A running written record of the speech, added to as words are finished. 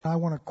I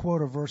want to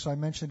quote a verse. I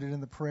mentioned it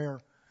in the prayer,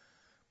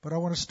 but I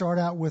want to start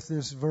out with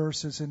this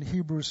verse. It's in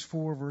Hebrews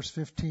 4, verse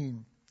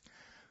 15.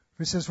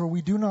 It says, "For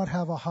we do not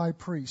have a high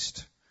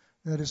priest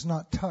that is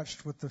not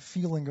touched with the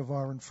feeling of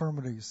our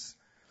infirmities."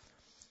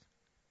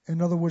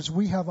 In other words,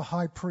 we have a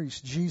high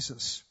priest,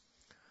 Jesus,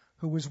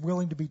 who is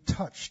willing to be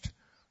touched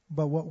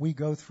by what we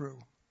go through.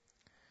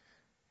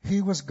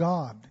 He was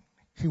God.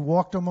 He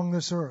walked among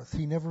this earth.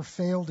 He never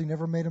failed. He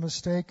never made a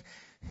mistake.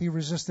 He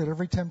resisted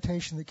every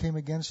temptation that came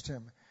against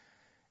him.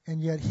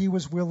 And yet he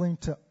was willing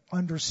to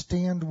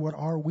understand what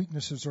our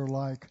weaknesses are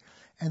like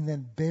and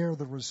then bear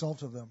the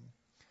result of them.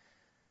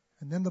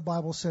 And then the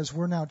Bible says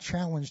we're now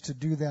challenged to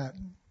do that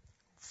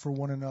for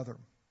one another.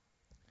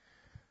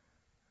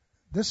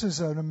 This is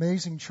an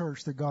amazing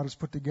church that God has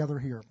put together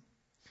here.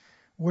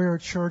 We're a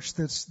church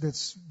that's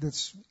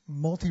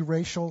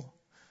multiracial.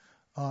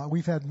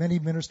 We've had many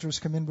ministers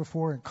come in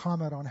before and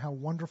comment on how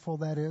wonderful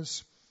that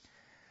is.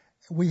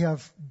 We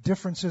have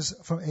differences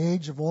from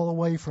age of all the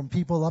way from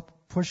people up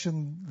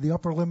pushing the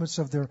upper limits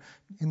of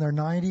in their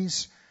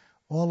 90s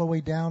all the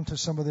way down to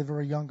some of the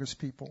very youngest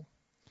people.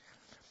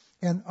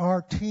 And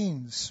our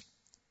teens,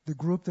 the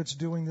group that's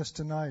doing this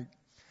tonight,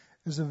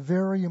 is a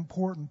very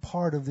important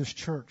part of this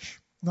church,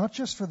 not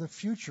just for the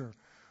future,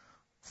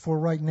 for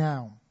right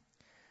now.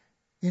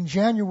 In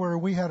January,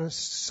 we had a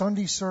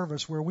Sunday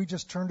service where we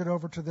just turned it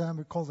over to them.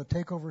 We called it the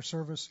takeover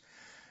service.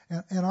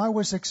 And I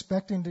was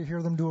expecting to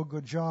hear them do a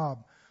good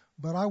job,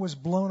 but I was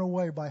blown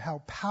away by how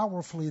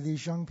powerfully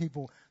these young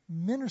people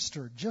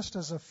ministered, just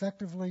as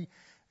effectively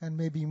and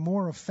maybe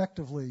more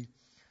effectively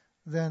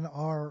than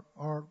our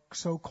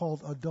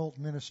so-called adult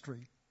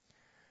ministry.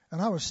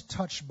 And I was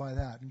touched by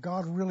that. And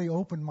God really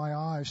opened my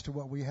eyes to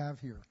what we have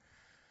here.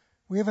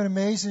 We have an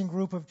amazing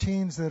group of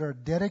teens that are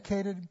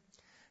dedicated,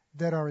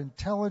 that are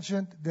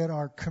intelligent, that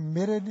are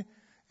committed,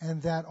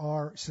 and that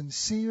are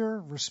sincere,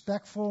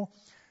 respectful,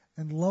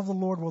 and love the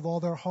Lord with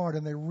all their heart.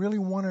 And they really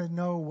want to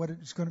know what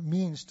it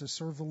means to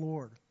serve the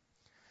Lord.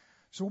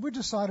 So what we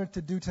decided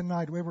to do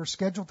tonight, we were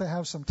scheduled to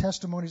have some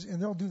testimonies,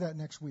 and they'll do that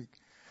next week.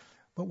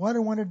 But what I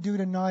want to do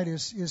tonight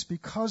is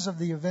because of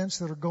the events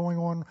that are going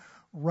on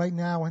right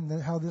now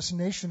and how this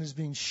nation is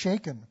being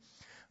shaken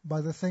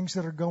by the things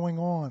that are going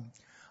on,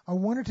 I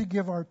wanted to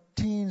give our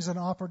teens an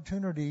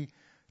opportunity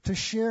to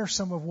share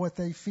some of what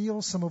they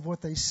feel, some of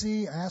what they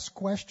see, ask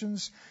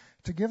questions,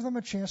 to give them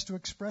a chance to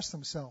express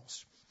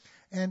themselves.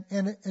 And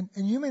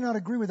you may not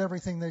agree with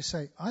everything they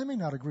say. I may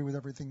not agree with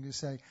everything they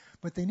say,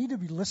 but they need to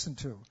be listened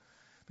to.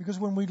 Because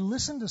when we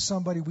listen to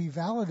somebody, we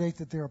validate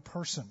that they're a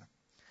person.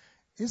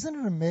 Isn't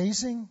it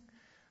amazing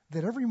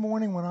that every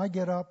morning when I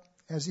get up,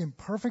 as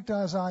imperfect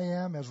as I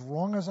am, as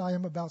wrong as I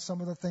am about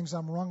some of the things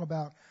I'm wrong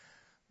about,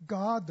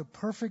 God, the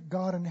perfect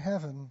God in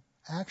heaven,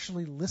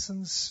 actually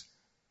listens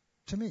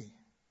to me.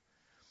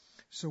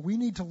 So we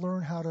need to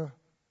learn how to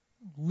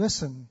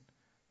listen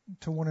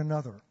to one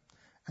another.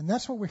 And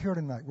that's what we're here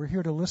tonight. We're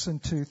here to listen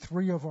to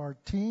 3 of our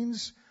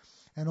teens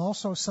and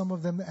also some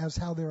of them as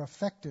how they're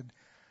affected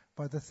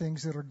by the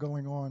things that are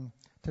going on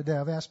today.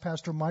 I've asked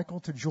Pastor Michael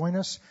to join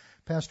us.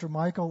 Pastor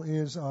Michael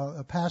is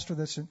a pastor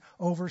that's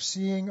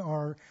overseeing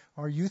our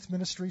youth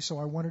ministry, so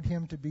I wanted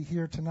him to be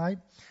here tonight.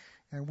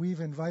 And we've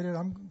invited,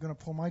 I'm going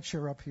to pull my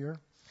chair up here.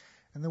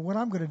 And then what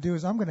I'm going to do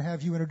is I'm going to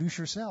have you introduce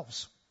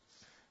yourselves.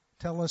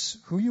 Tell us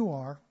who you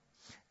are,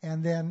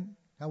 and then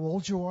how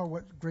old you are,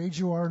 what grade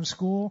you are in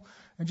school,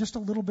 and just a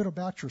little bit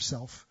about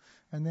yourself.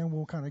 And then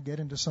we'll kind of get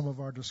into some of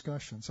our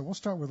discussion. So we'll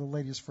start with the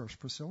ladies first.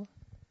 Priscilla?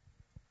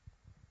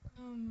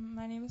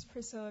 My name is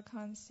Priscilla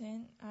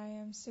Constant. I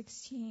am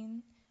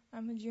 16.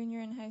 I'm a junior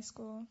in high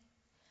school.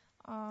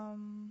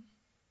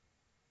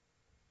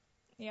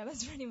 Yeah,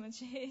 that's pretty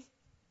much it.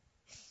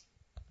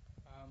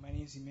 My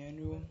name is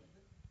Emmanuel.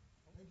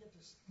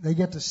 They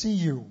get to see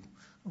you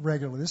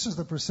regularly. This is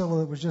the Priscilla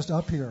that was just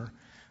up here,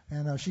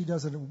 and she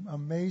does an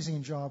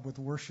amazing job with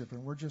worship,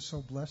 and we're just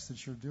so blessed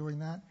that you're doing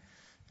that,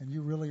 and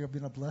you really have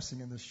been a blessing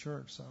in this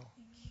church. So,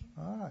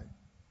 all right,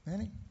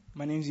 Manny.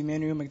 My name is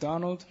Emmanuel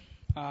McDonald.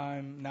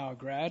 I'm now a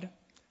grad.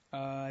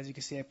 As you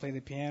can see, I play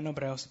the piano,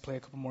 but I also play a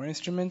couple more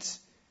instruments,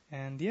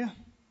 and yeah.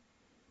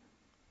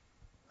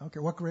 Okay,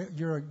 what grade?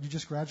 You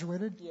just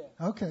graduated?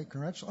 Yeah. Okay,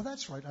 congratulations. Oh,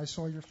 that's right. I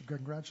saw your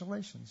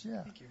congratulations.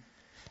 Yeah. Thank you.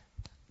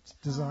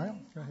 Desire,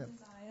 go ahead.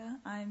 Desire.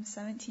 I'm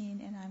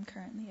 17 and I'm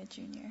currently a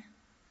junior.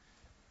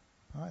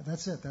 All right,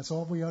 that's it. That's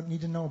all we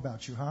need to know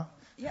about you, huh?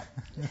 Yep.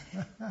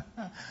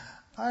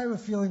 I have a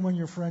feeling when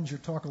you're friends, you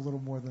talk a little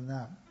more than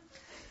that.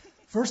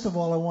 First of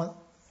all, I want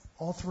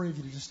all 3 of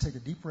you to just take a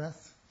deep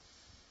breath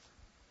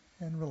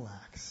and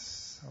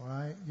relax. All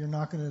right? You're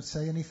not going to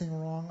say anything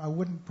wrong. I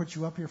wouldn't put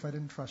you up here if I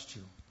didn't trust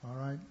you. All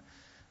right?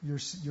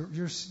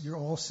 You're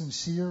all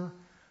sincere.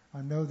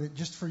 I know that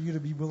just for you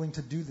to be willing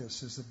to do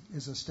this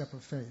is a step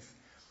of faith.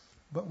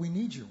 But we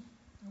need you.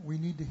 We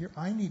need to hear.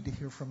 I need to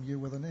hear from you,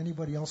 whether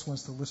anybody else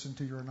wants to listen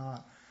to you or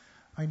not.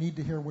 I need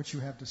to hear what you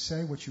have to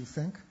say, what you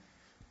think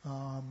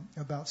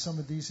about some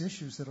of these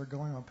issues that are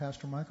going on.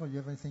 Pastor Michael, you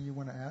have anything you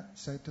want to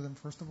say to them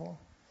first of all?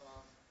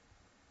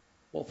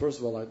 Well, first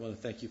of all, I want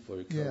to thank you for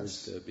your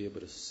courage to be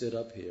able to sit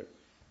up here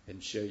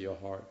and share your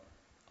heart.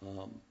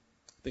 I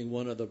think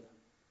one of the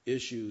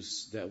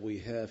issues that we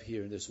have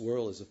here in this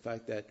world is the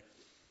fact that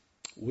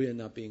we are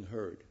not being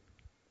heard.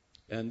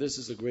 And this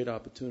is a great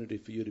opportunity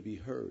for you to be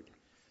heard.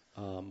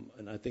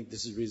 And I think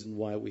this is the reason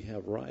why we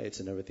have riots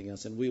and everything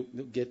else. And we'll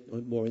get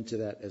more into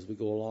that as we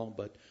go along.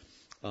 But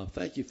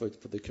thank you for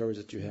the courage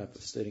that you have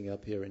for standing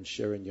up here and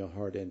sharing your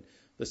heart. And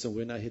listen,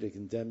 we're not here to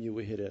condemn you.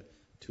 We're here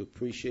to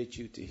appreciate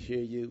you, to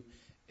hear you,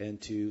 and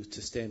to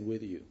stand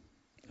with you.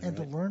 And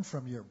to learn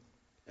from you.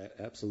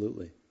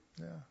 Absolutely.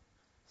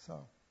 Yeah.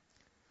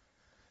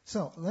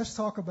 So let's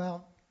talk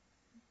about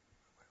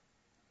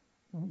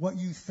what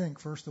you think,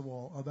 first of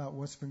all, about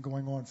what's been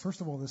going on, first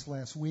of all, this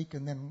last week,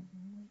 and then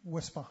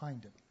what's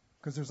behind it.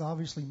 Because there's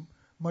obviously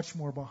much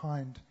more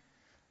behind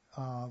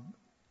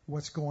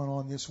what's going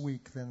on this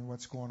week than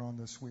what's going on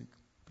this week.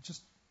 But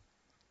just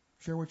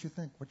share what you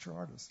think. What's your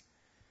heart is?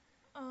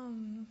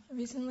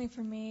 Recently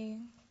for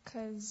me,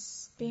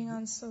 because being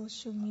on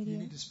social media. You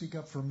need to speak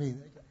up for me.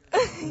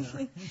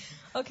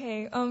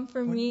 Okay,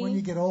 for me. When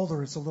you get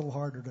older, it's a little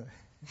harder to.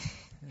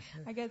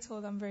 I get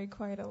told I'm very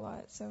quiet a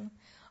lot. So,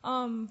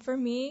 for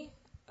me,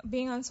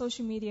 being on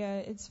social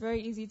media, it's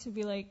very easy to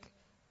be like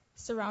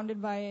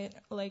surrounded by it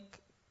like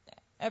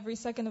every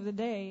second of the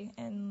day,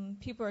 and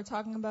people are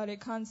talking about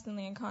it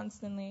constantly.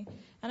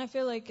 And I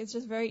feel like it's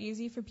just very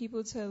easy for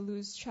people to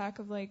lose track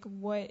of like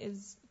what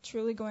is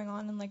truly going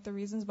on and like the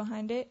reasons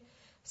behind it.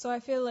 So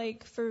I feel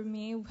like for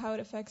me, how it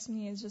affects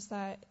me is just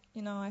that,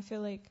 I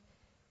feel like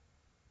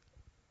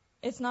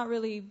it's not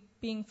really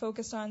being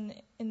focused on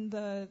in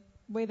the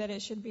way that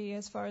it should be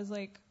as far as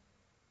like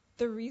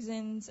the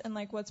reasons and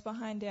like what's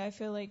behind it. I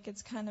feel like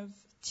it's kind of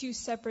two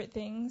separate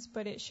things,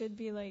 but it should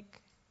be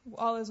like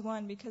all is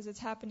one because it's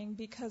happening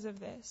because of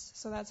this.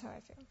 So that's how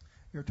I feel.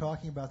 You're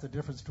talking about the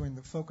difference between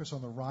the focus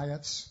on the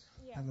riots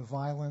and the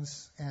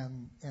violence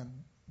and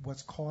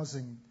what's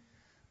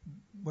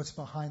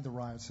behind the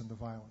riots and the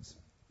violence.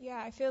 Yeah,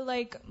 I feel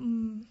like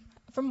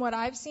from what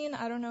I've seen,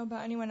 I don't know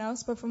about anyone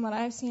else, but from what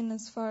I've seen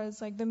as far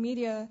as like the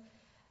media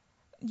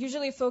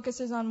usually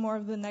focuses on more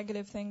of the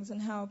negative things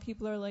and how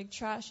people are like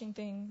trashing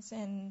things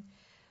and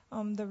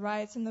the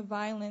riots and the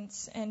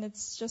violence, and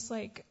it's just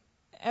like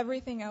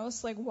everything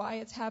else, like why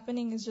it's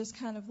happening is just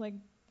kind of like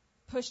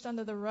pushed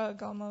under the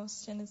rug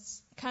almost, and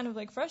it's kind of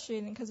like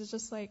frustrating because it's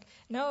just like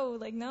no,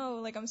 like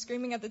I'm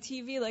screaming at the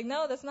TV, like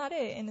no, that's not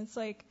it, and it's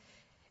like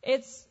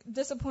it's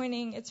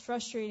disappointing, it's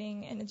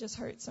frustrating, and it just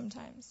hurts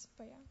sometimes.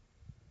 But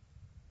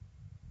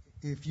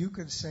yeah. If you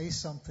could say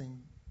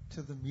something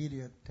to the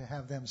media to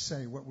have them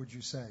say, what would you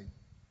say?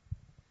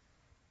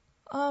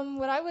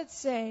 What I would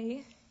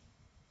say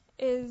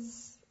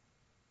is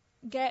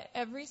get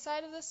every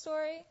side of the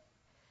story.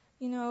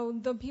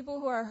 The people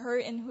who are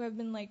hurt and who have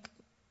been like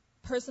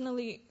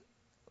personally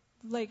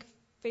like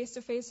face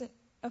to face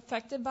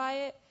affected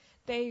by it,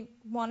 they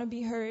want to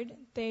be heard.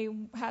 They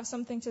have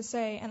something to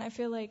say, and I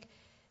feel like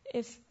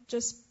if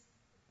just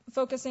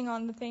focusing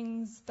on the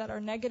things that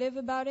are negative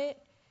about it,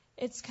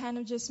 it's kind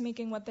of just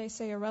making what they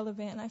say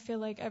irrelevant. And I feel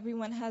like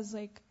everyone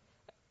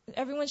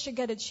should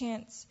get a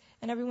chance,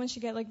 and everyone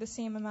should get like the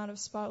same amount of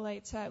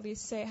spotlight to at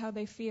least say how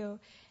they feel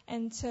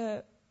and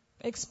to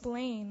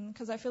explain,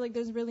 because I feel like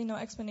there's really no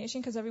explanation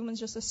because everyone's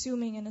just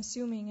assuming, and it's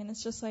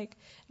just like,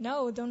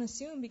 no, don't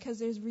assume because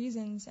there's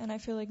reasons, and I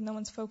feel like no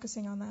one's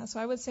focusing on that. So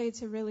I would say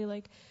to really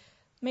like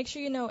make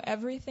sure you know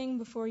everything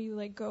before you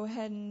like go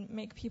ahead and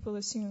make people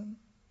assume.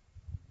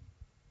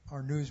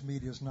 Our news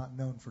media is not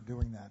known for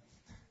doing that.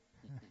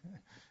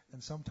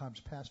 And sometimes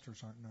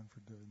pastors aren't known for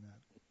doing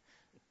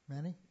that.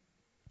 Manny?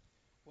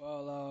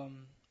 Well,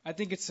 I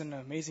think it's an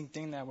amazing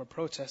thing that we're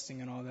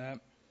protesting and all that,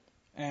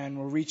 and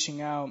we're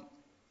reaching out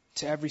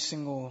to every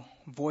single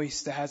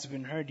voice that hasn't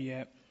been heard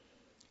yet.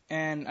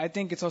 And I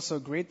think it's also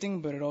a great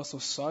thing, but it also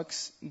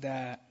sucks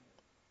that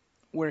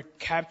we're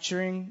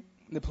capturing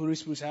the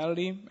police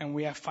brutality and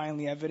we have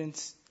finally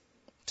evidence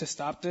to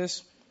stop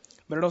this.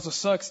 But it also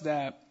sucks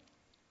that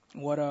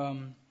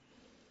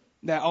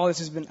that all this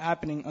has been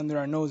happening under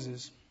our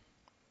noses,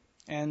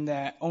 and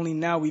that only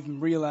now we've been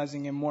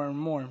realizing it more and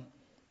more.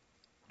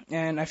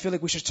 And I feel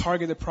like we should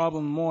target the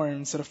problem more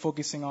instead of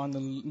focusing on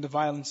the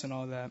violence and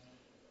all that.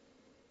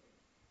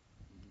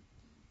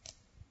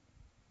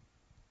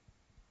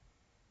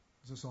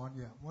 Is this on?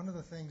 Yeah. One of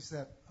the things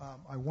that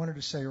I wanted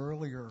to say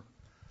earlier,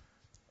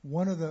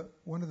 one of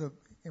the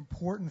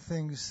important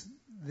things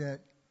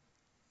that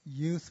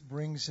youth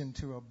brings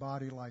into a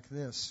body like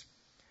this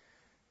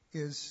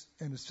is,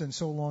 and it's been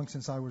so long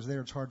since I was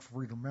there, it's hard for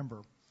me to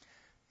remember,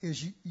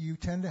 is you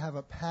tend to have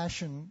a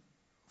passion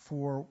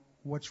for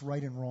what's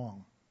right and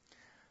wrong.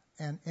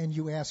 And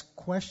you ask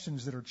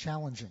questions that are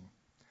challenging.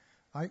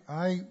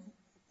 I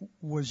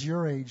was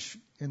your age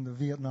in the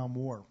Vietnam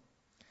War,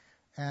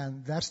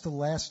 and that's the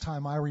last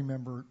time I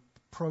remember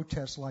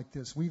protests like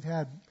this. We've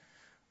had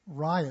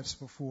riots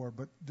before,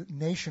 but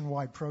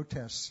nationwide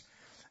protests,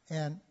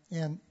 and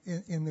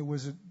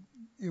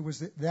it was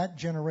that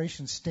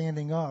generation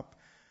standing up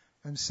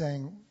and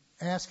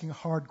asking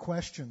hard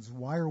questions.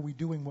 Why are we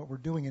doing what we're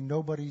doing? And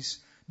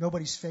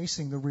nobody's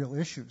facing the real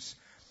issues.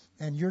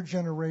 And your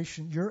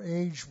generation, your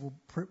age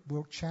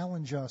will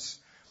challenge us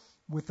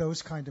with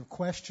those kind of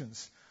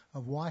questions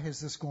of why has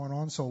this gone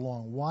on so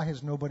long? Why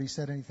has nobody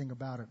said anything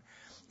about it?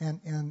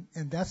 And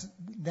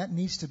that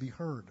needs to be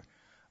heard.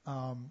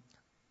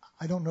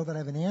 I don't know that I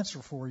have an answer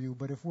for you,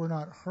 but if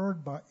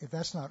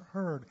that's not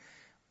heard,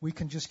 we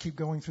can just keep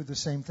going through the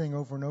same thing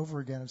over and over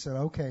again and say,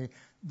 okay,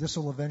 this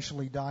will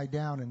eventually die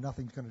down and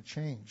nothing's going to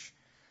change.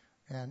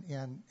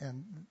 And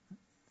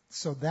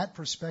so that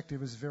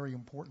perspective is very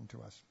important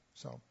to us.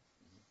 So,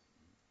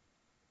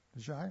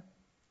 Jai?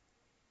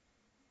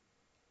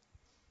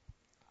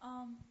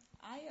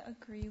 I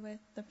agree with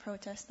the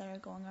protests that are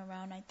going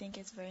around. I think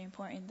it's very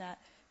important that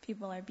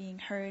people are being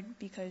heard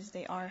because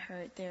they are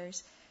hurt.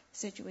 There's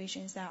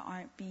situations that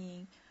aren't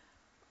being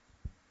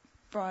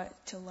brought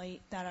to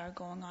light that are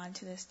going on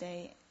to this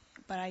day.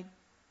 But I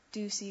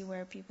do see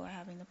where people are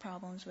having the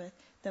problems with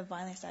the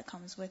violence that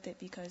comes with it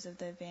because of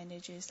the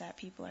advantages that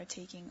people are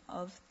taking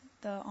of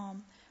the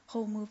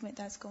whole movement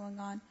that's going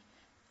on.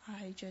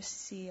 I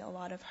just see a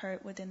lot of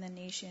hurt within the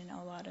nation,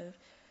 a lot of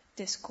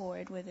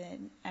discord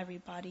within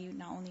everybody,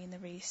 not only in the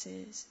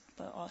races,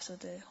 but also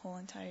the whole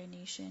entire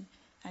nation.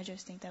 I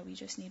just think that we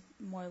just need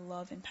more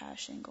love and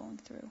passion going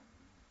through.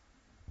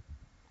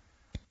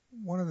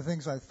 One of the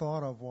things I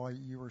thought of while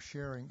you were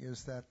sharing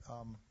is that,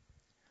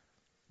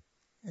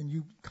 and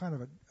you kind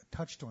of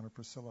touched on it,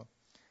 Priscilla,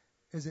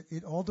 is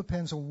it all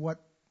depends on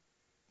what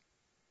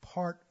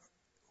part,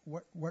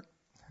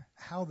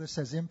 how this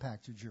has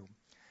impacted you.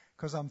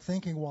 Because I'm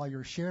thinking while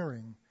you're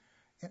sharing,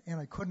 and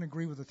I couldn't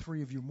agree with the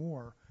three of you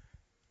more,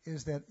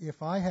 is that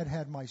if I had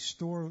had my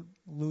store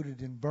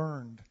looted and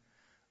burned,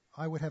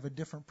 I would have a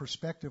different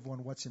perspective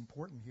on what's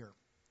important here.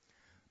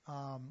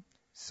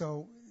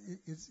 So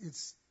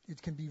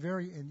it can be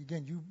very, and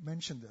again, you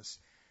mentioned this.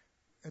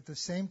 At the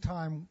same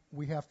time,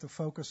 we have to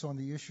focus on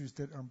the issues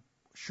that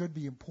should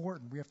be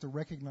important. We have to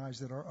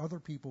recognize that are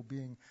other people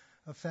being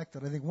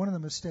affected. I think one of the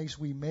mistakes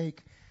we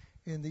make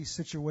in these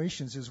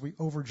situations is we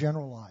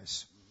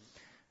overgeneralize.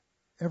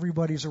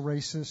 Everybody's a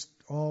racist.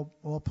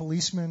 All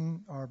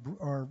policemen are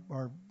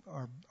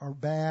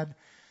bad,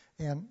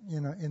 and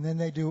then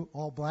they do.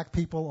 All black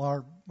people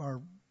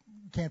are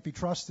can't be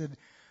trusted,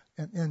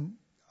 and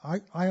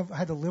I have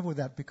had to live with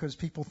that because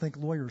people think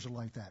lawyers are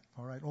like that.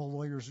 All right, all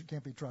lawyers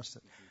can't be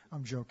trusted.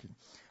 I'm joking,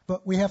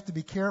 but we have to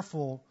be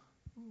careful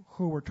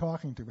who we're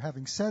talking to.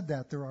 Having said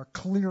that, there are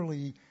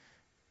clearly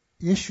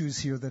issues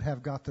here that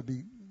have got to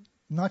be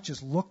not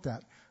just looked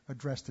at,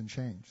 addressed, and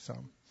changed.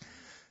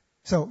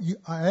 So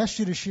I asked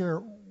you to share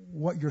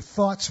what your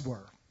thoughts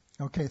were.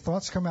 Okay,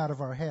 thoughts come out of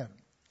our head.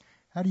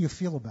 How do you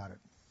feel about it?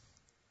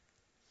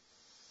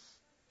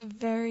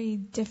 Very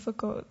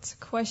difficult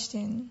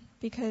question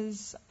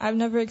because I've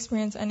never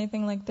experienced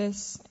anything like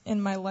this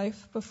in my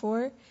life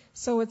before.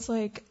 So it's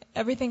like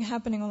everything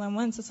happening all at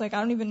once. It's like I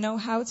don't even know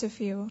how to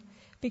feel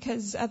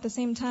because at the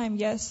same time,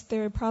 yes,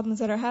 there are problems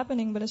that are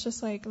happening, but it's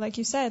just like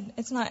you said,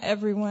 it's not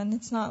everyone.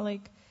 It's not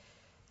like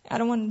I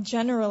don't want to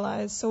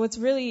generalize. So it's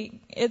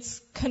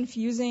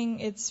confusing.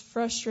 It's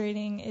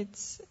frustrating. It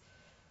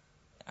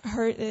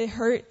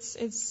hurts.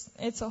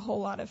 It's a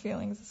whole lot of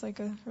feelings. It's like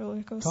a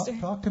roller coaster.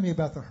 Talk to me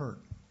about the hurt.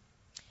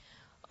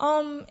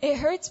 It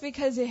hurts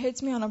because it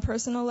hits me on a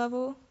personal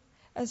level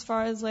as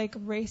far as like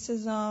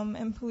racism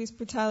and police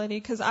brutality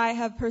because I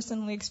have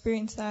personally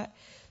experienced that.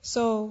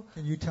 So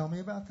can you tell me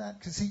about that?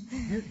 Because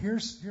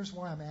here's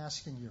why I'm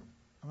asking you.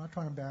 I'm not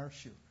trying to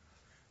embarrass you.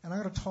 And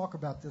I'm going to talk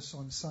about this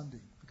on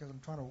Sunday because I'm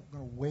going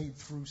to wade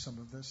through some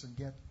of this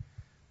and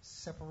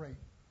separate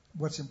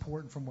what's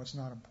important from what's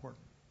not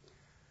important.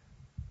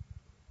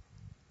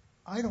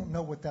 I don't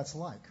know what that's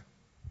like.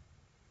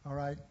 All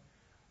right?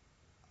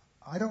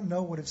 I don't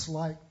know what it's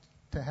like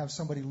to have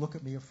somebody look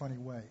at me a funny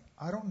way.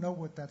 I don't know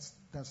what that's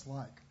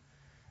like.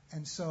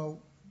 And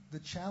so the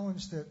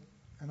challenge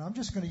and I'm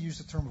just going to use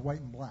the term white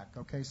and black,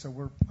 okay?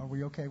 So are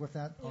we okay with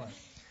that? Yeah.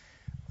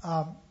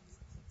 All right.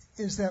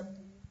 Is that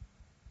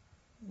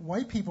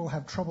white people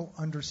have trouble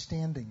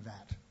understanding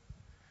that.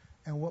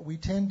 And what we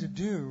tend to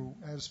do,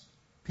 as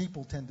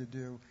people tend to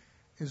do,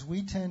 is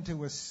we tend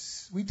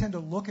to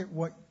look at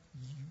what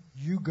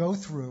you go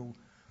through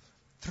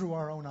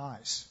our own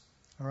eyes.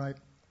 All right?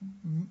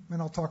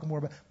 And I'll talk more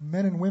about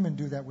men and women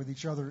do that with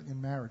each other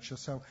in marriage.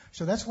 So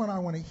that's what I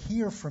want to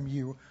hear from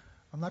you.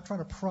 I'm not trying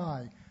to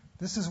pry.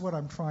 This is what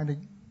I'm trying to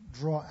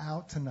draw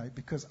out tonight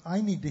because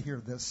I need to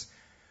hear this.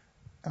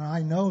 And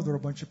I know there are a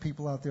bunch of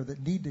people out there that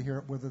need to hear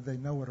it whether they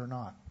know it or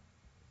not.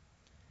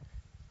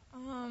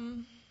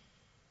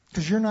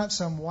 Because you're not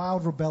some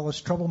wild,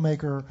 rebellious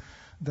troublemaker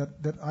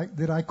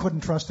that I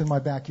couldn't trust in my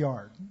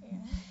backyard.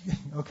 Yeah.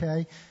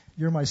 Okay?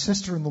 You're my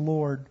sister in the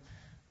Lord.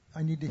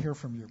 I need to hear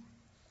from you.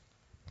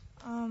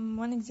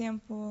 One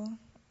example,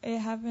 it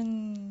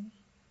happened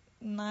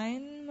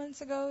 9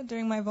 months ago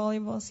during my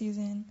volleyball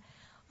season.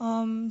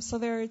 So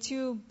there are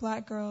 2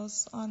 black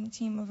girls on a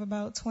team of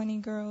about 20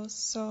 girls.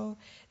 So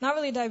not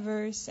really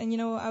diverse. And,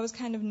 I was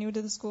kind of new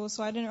to the school,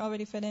 so I didn't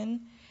already fit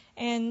in.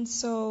 And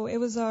so it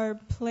was our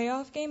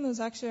playoff game. It was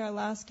actually our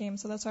last game,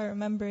 so that's why I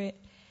remember it.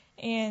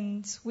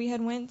 and we had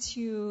went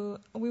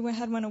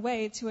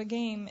away to a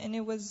game, and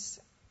it was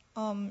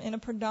in a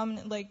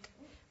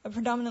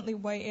predominantly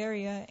white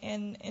area,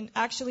 and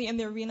actually in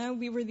the arena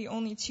we were the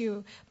only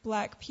two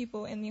black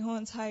people in the whole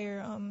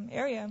entire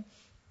area.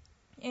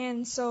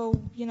 And so,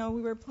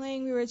 we were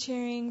playing, we were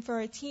cheering for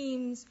our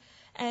teams,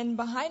 and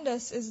behind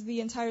us is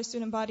the entire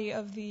student body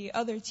of the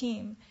other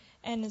team,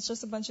 and it's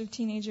just a bunch of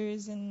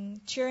teenagers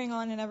and cheering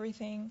on and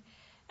everything.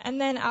 And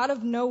then out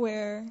of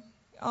nowhere,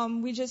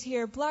 we just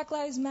hear Black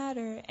Lives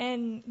Matter,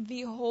 and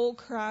the whole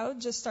crowd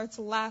just starts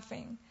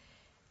laughing.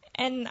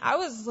 And I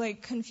was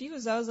like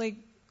confused. I was like,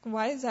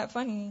 why is that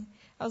funny?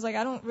 I was like,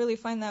 I don't really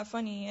find that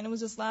funny. And it was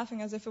just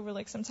laughing as if it were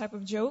like some type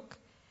of joke.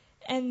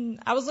 And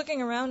I was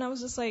looking around, I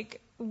was just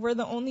like, we're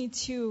the only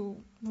two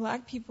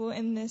black people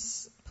in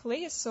this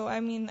place. So, I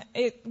mean,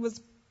 it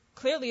was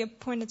clearly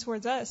pointed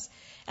towards us.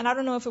 And I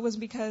don't know if it was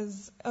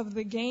because of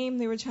the game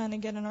they were trying to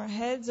get in our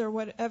heads or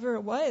whatever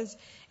it was.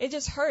 It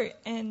just hurt.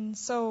 And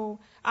so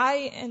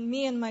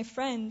me and my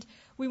friend,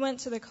 we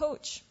went to the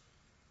coach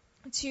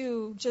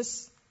to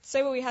just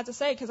say what we had to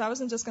say, because I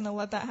wasn't just going to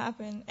let that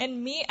happen.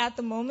 And me, at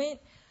the moment,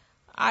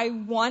 I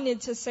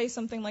wanted to say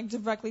something like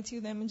directly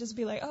to them and just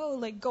be like, oh,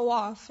 like go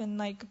off. And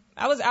like,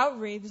 I was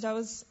outraged. I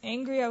was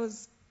angry. It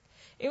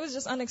was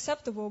just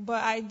unacceptable.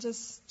 But I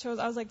just chose,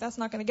 I was like, that's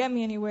not going to get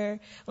me anywhere.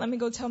 Let me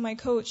go tell my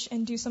coach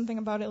and do something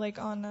about it, like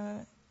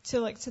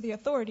to the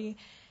authority.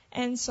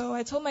 And so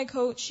I told my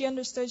coach, she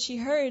understood, she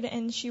heard,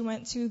 and she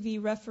went to the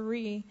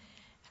referee.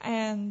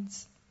 And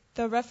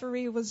the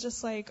referee was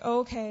just like,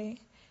 oh, okay.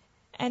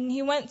 And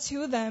he went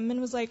to them and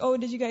was like, oh,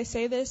 did you guys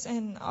say this?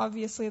 And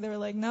obviously they were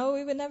like, no,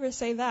 we would never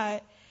say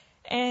that.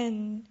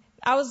 And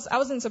I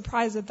wasn't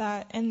surprised at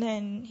that. And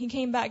then he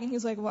came back and he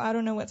was like, well, I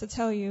don't know what to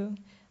tell you.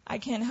 I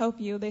can't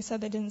help you. They said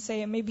they didn't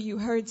say it. Maybe you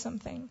heard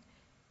something.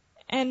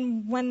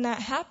 And when that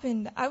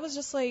happened, I was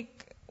just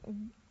like,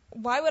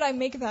 why would I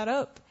make that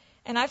up?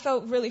 And I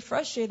felt really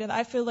frustrated.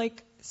 I feel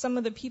like some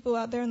of the people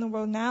out there in the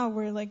world now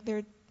where like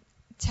they're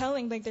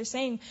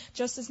saying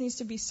justice needs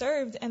to be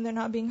served, and they're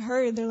not being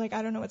heard. They're like,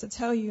 I don't know what to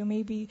tell you.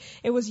 Maybe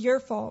it was your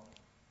fault.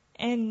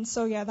 And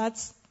so, yeah,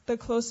 that's the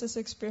closest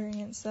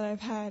experience that I've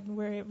had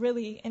where it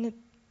really, and it,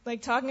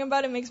 like, talking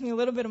about it makes me a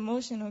little bit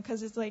emotional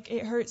because it's like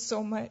it hurts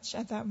so much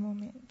at that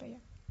moment. But yeah.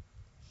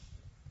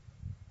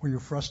 Were you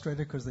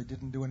frustrated because they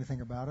didn't do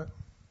anything about it?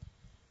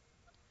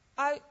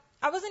 I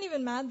wasn't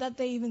even mad that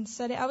they even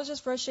said it. I was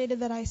just frustrated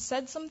that I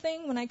said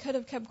something when I could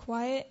have kept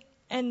quiet,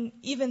 and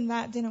even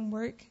that didn't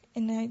work.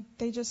 And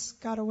they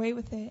just got away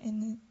with it.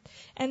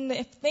 And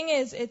the thing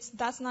is,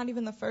 that's not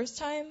even the first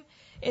time.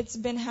 It's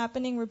been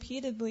happening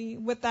repeatedly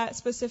with that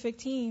specific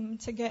team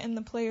to get in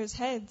the players'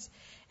 heads.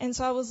 And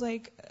so I was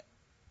like,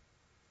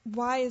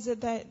 why is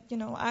it that,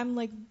 I'm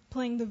like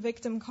playing the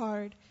victim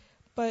card,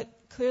 but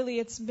clearly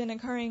it's been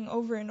occurring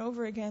over and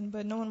over again,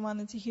 but no one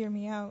wanted to hear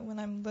me out when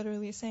I'm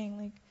literally saying,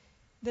 like,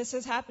 this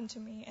has happened to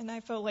me, and I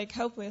felt like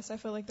helpless. I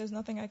felt like there's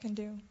nothing I can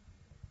do.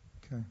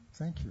 Okay,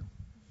 thank you.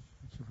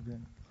 Thank you for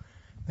being.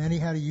 Manny,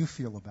 how do you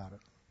feel about it?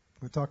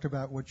 We talked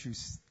about what you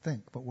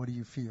think, but what do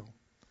you feel?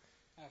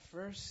 At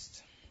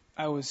first,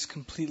 I was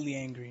completely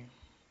angry.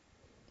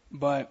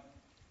 But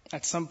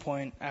at some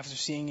point, after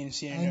seeing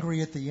it...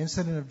 Angry at the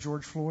incident of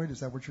George Floyd? Is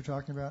that what you're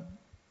talking about?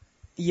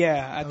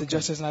 Yeah, at the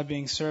justice not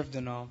being served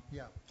and all.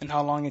 Yeah. And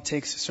how long it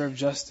takes to serve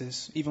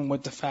justice, even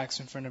with the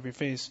facts in front of your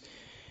face.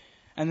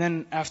 And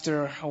then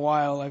after a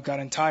while, I've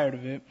gotten tired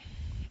of it.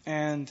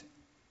 And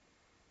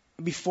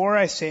before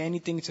I say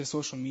anything to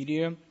social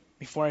media...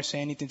 Before I say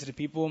anything to the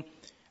people,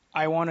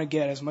 I want to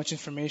get as much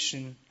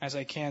information as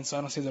I can so I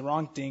don't say the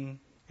wrong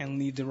thing and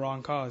lead the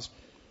wrong cause.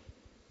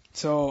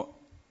 So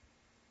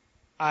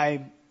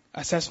I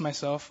assess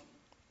myself,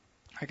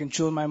 I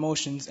control my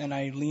emotions, and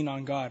I lean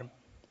on God.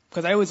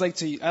 Because I like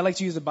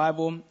to use the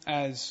Bible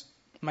as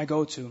my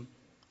go-to.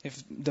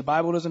 If the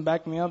Bible doesn't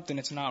back me up, then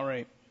it's not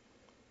right.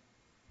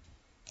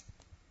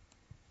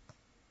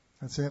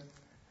 That's it?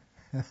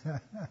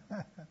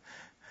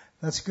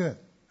 That's good.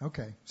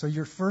 Okay, so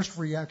your first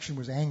reaction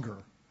was anger,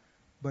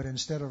 but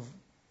instead of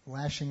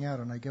lashing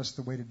out, and I guess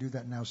the way to do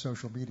that now is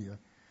social media,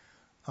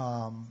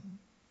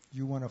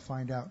 you want to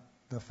find out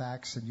the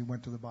facts, and you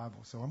went to the Bible.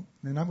 So I'm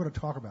going to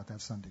talk about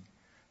that Sunday.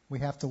 We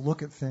have to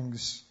look at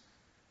things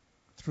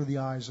through the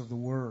eyes of the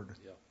Word.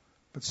 Yeah.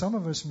 But some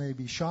of us may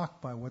be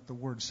shocked by what the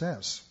Word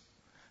says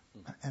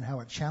and how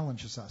it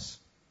challenges us.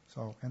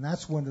 So, and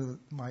that's one of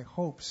my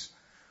hopes,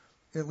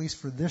 at least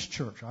for this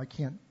church. I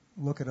can't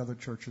look at other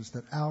churches,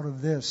 that out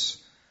of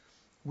this,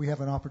 we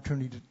have an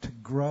opportunity to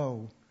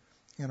grow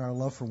in our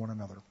love for one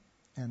another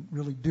and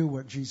really do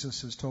what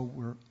Jesus has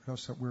told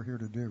us that we're here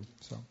to do.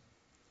 So,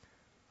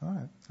 all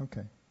right,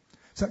 okay.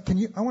 So,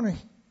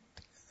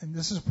 and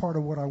this is part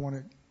of what I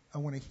want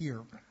to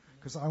hear,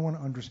 because I want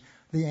to understand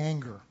the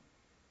anger.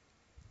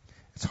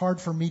 It's hard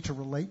for me to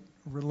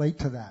relate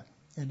to that.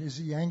 And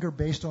is the anger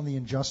based on the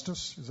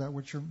injustice? Is that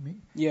what you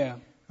mean? Yeah.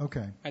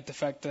 Okay. At the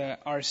fact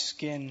that our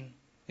skin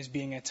is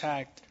being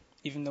attacked,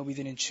 even though we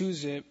didn't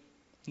choose it,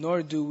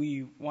 nor do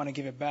we want to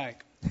give it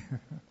back.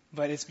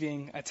 But it's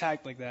being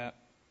attacked like that.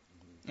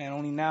 And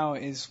only now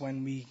is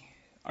when we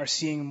are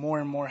seeing more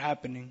and more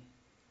happening.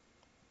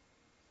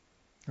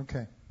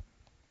 Okay.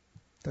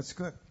 That's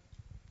good.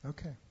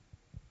 Okay.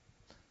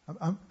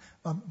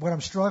 What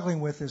I'm struggling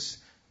with is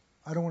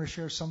I don't want to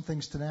share some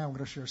things today. I'm going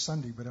to share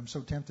Sunday, but I'm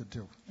so tempted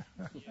to.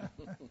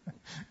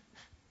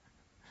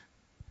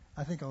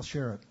 I think I'll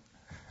share it.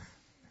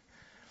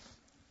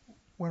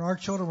 When our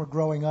children were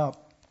growing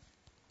up,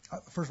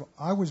 first of all,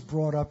 I was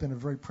brought up in a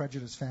very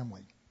prejudiced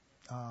family.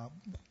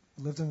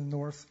 Lived in the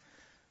North,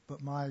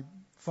 but my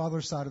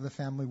father's side of the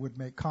family would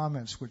make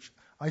comments, which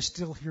I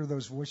still hear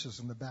those voices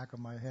in the back of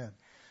my head.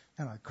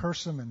 And I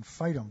curse them and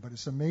fight them. But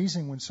it's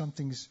amazing when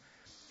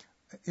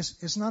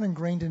it's not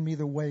ingrained in me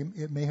the way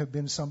it may have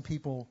been some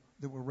people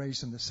that were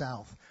raised in the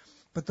South.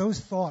 But those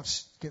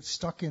thoughts get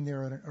stuck in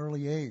there at an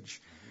early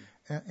age.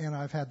 And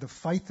I've had to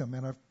fight them,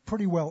 and I've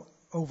pretty well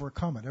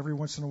overcome it. Every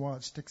once in a while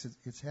it sticks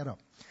its head up.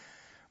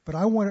 But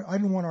I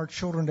didn't want our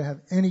children to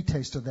have any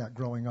taste of that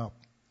growing up.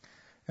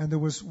 And there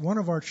was one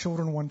of our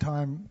children one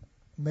time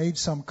made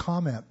some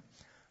comment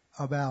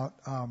about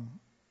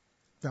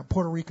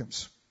Puerto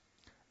Ricans.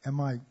 And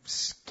my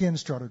skin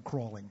started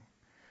crawling.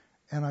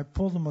 And I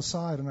pulled them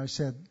aside and I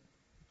said,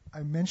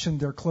 I mentioned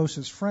their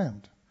closest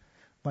friend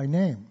by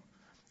name.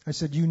 I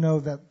said, you know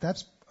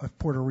that's a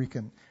Puerto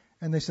Rican.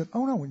 And they said,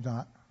 oh, no, we're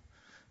not.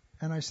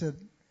 And I said,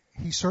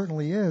 he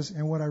certainly is.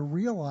 And what I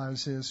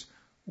realize is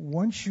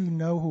once you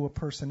know who a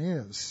person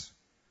is,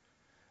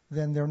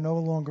 then they'll no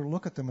longer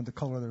look at them in the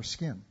color of their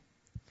skin.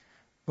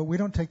 But we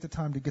don't take the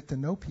time to get to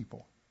know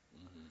people.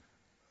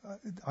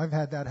 I've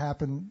had that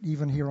happen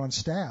even here on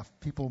staff.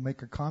 People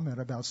make a comment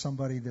about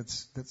somebody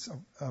that's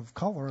of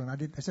color, and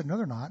I said, no,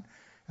 they're not.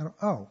 And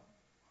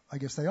I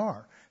guess they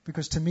are,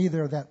 because to me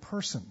they're that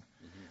person.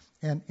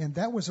 Mm-hmm. And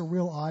that was a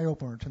real eye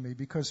opener to me,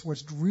 because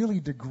what's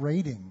really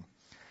degrading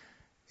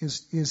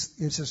is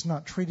just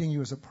not treating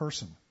you as a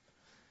person.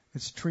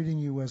 It's treating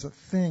you as a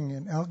thing.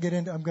 And I'm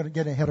going to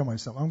get ahead of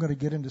myself. I'm going to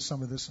get into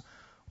some of this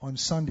on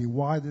Sunday,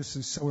 why this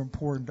is so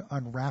important to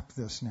unwrap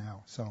this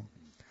now.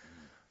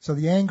 So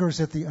the anger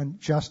is at the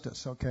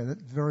injustice. Okay,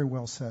 that's very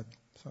well said.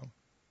 So,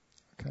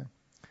 okay.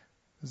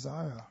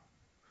 Isaiah,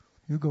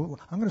 you go.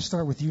 I'm going to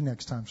start with you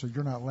next time, so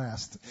you're not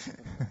last.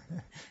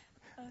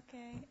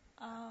 Okay.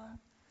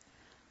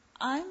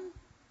 I'm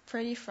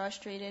pretty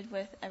frustrated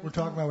with everything. We're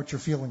talking about what your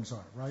feelings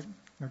are, right?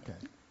 Okay.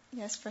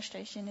 Yes,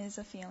 frustration is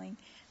a feeling.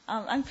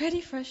 I'm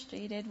pretty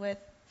frustrated with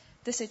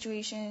the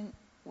situation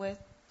with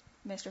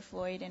Mr.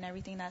 Floyd and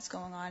everything that's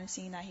going on, and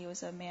seeing that he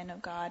was a man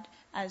of God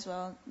as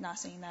well. Not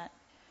saying that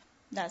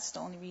that's the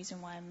only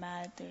reason why I'm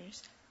mad.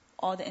 There's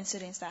all the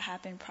incidents that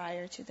happened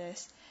prior to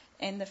this,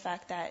 and the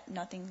fact that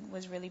nothing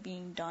was really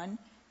being done,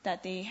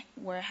 that they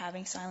were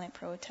having silent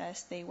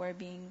protests, they were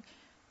being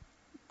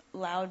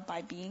loud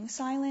by being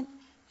silent,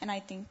 and I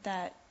think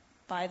that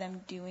by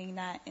them doing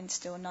that and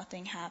still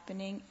nothing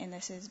happening, and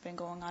this has been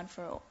going on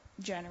for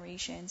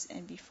generations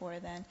and before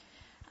then,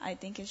 I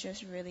think it's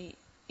just really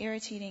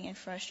irritating and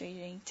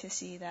frustrating to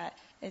see that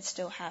it's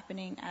still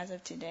happening as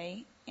of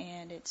today,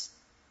 and it's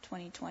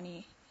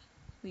 2020.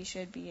 We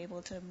should be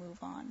able to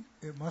move on.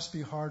 It must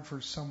be hard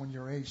for someone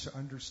your age to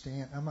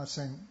understand. I'm not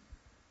saying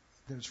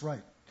that it's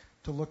right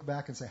to look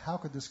back and say, how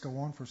could this go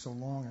on for so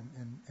long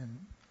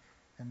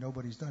and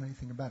nobody's done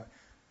anything about it?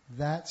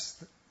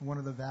 That's one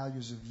of the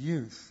values of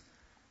youth,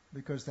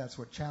 because that's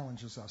what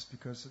challenges us.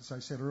 Because, as I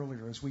said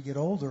earlier, as we get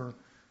older,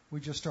 we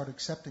just start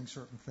accepting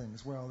certain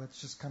things. Well, that's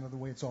just kind of the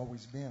way it's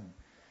always been.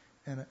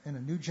 And a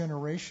new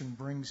generation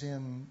brings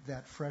in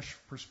that fresh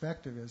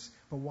perspective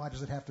but why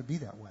does it have to be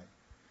that way?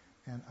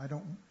 And I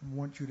don't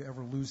want you to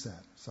ever lose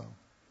that. So, do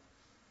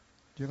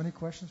you have any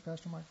questions,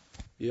 Pastor Mike?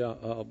 Yeah,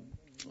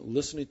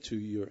 listening to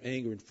your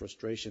anger and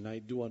frustration, I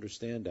do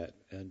understand that,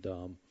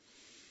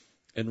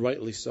 and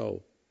rightly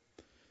so.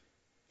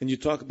 And you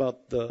talk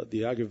about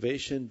the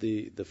aggravation,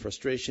 the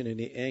frustration, and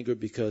the anger,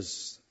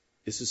 because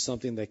this is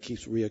something that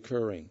keeps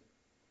reoccurring.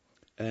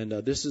 And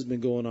this has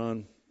been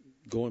going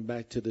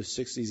back to the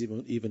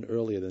 60s, even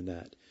earlier than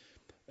that.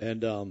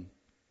 And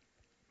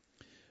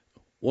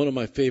one of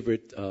my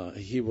favorite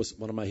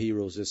one of my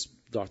heroes is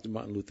Dr.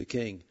 Martin Luther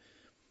King.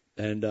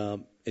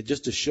 And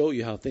just to show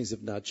you how things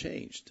have not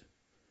changed,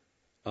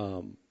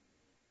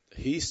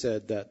 he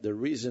said that the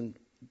reason,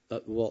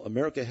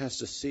 America has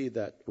to see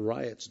that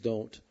riots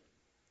don't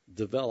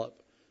develop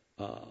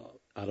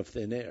out of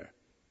thin air.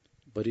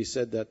 But he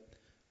said that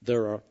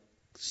there are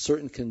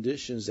certain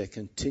conditions that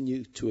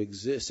continue to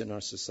exist in our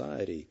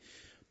society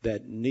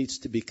that needs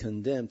to be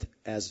condemned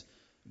as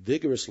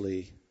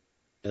vigorously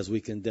as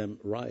we condemn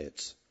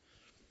riots.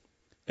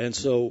 And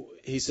so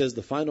he says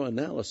the final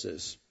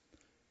analysis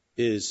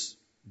is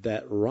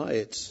that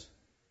riots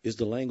is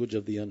the language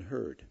of the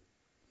unheard.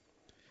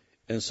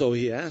 And so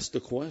he asked the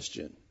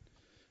question,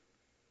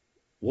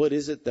 what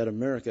is it that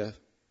America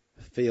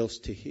fails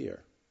to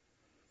hear?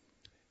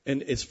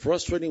 And it's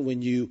frustrating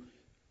when you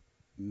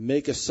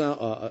make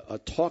a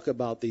talk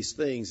about these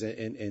things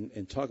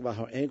and talk about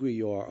how angry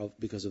you are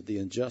because of the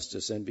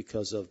injustice and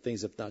because of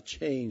things have not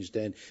changed,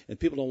 and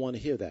people don't want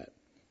to hear that.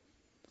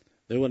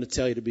 They want to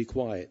tell you to be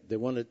quiet. They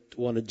want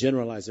to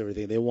generalize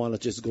everything. They want to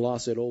just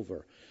gloss it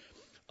over.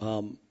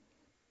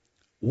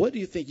 What do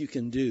you think you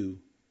can do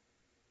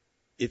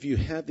if you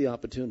had the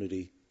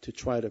opportunity to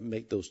try to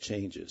make those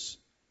changes?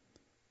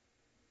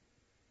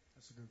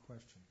 That's a good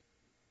question.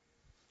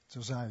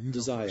 Josiah, you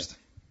Josiah. go first.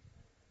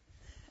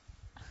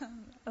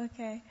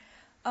 Okay.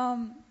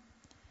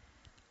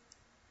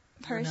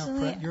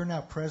 Personally, You're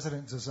now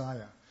President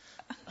Josiah.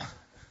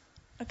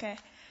 okay.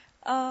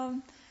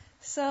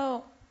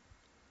 So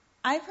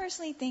I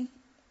personally think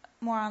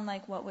more on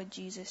like what would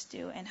Jesus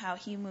do and how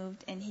he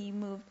moved, and he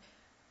moved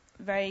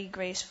very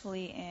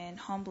gracefully and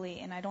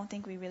humbly, and I don't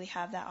think we really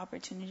have that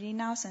opportunity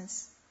now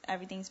since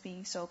everything's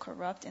being so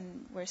corrupt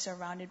and we're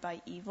surrounded by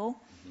evil.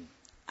 Mm-hmm.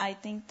 I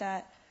think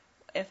that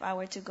if I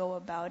were to go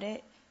about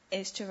it,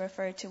 is to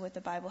refer to what the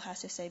Bible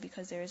has to say,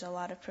 because there is a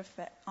lot of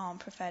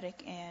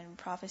prophetic and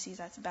prophecies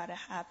that's about to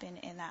happen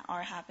and that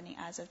are happening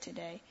as of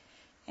today.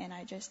 And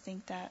I just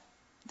think that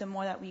the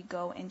more that we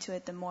go into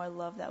it, the more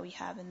love that we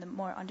have and the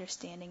more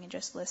understanding and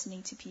just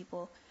listening to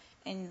people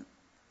and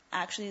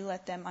actually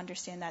let them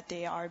understand that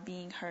they are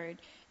being heard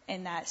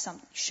and that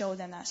show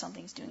them that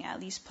something's doing. At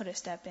least put a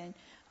step in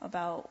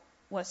about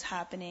what's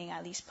happening,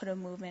 at least put a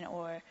movement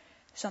or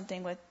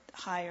something with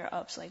higher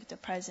ups like the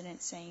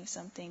president saying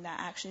something that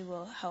actually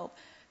will help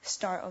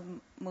start a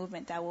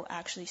movement that will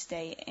actually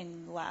stay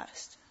and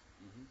last.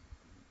 Mm-hmm.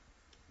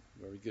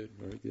 Very good,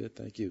 very good.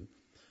 Thank you.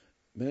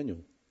 Manuel.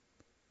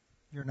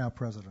 You're now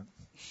president.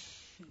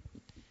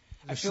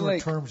 I feel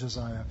like term,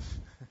 Josiah.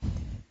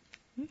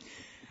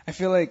 I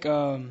feel like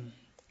to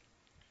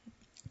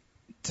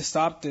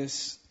stop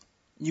this,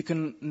 you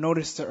can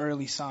notice the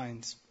early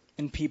signs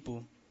in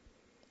people.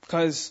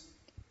 Because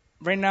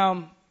right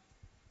now,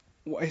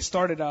 it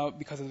started out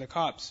because of the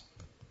cops.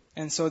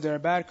 And so there are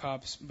bad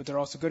cops, but there are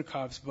also good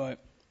cops. But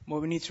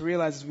what we need to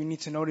realize is we need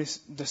to notice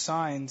the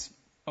signs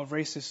of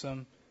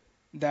racism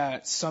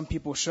that some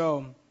people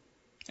show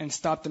and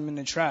stop them in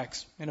their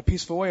tracks. In a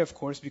peaceful way, of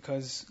course,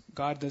 because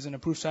God doesn't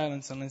approve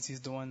silence unless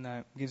He's the one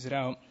that gives it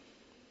out.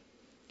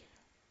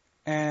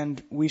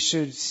 And we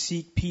should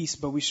seek peace,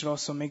 but we should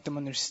also make them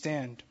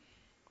understand.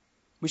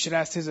 We should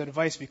ask His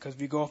advice, because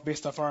if we go off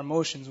based off our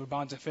emotions, we're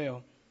bound to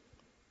fail.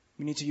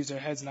 We need to use our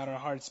heads, not our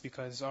hearts,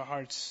 because our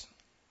hearts,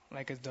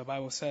 like as the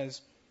Bible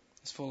says,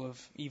 is full of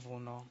evil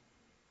and all.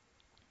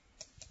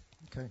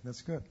 Okay,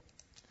 that's good.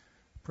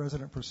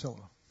 President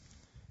Priscilla.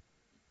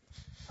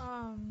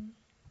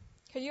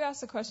 Could you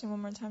ask the question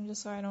one more time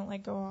just so I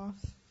don't go off?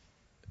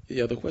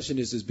 Yeah, the question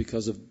is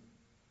because of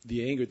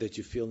the anger that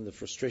you feel and the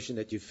frustration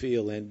that you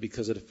feel, and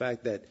because of the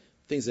fact that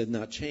things have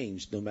not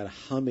changed, no matter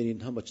how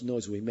much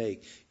noise we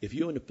make. If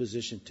you're in a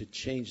position to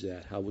change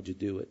that, how would you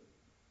do it?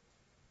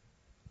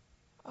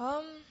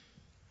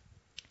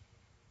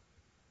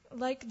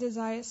 Like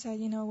Desire said,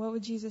 what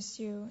would Jesus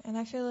do? And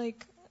I feel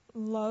like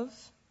love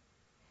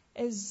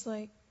is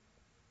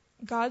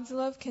God's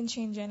love can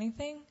change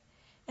anything.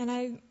 And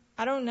I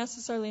don't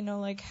necessarily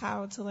know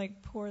how to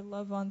pour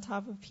love on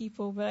top of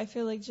people, but I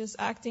feel like just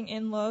acting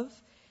in love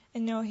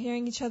and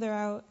hearing each other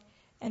out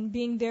and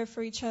being there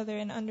for each other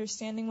and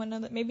understanding one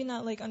another. Maybe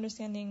not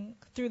understanding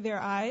through their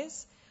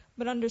eyes,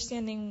 but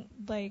understanding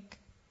them.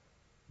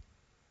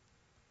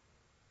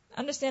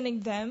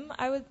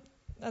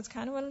 That's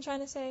kind of what I'm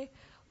trying to say.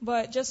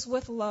 But just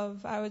with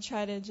love, I would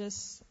try to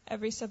just,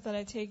 every step that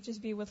I take,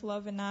 just be with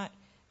love and not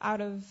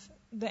out of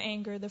the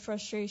anger, the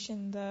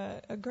frustration,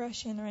 the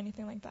aggression, or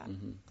anything like that.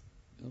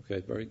 Mm-hmm.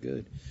 Okay, very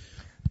good.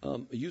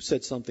 You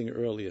said something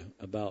earlier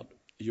about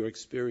your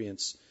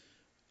experience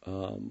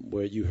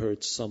where you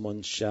heard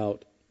someone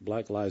shout,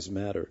 "Black Lives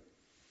Matter."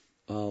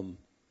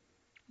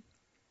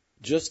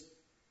 Just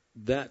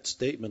that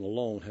statement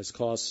alone has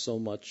caused so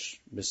much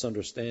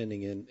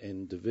misunderstanding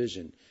and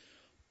division.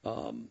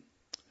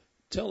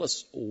 Tell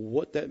us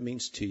what that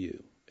means to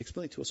you.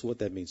 Explain to us what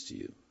that means to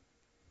you.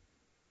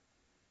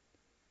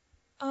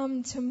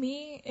 To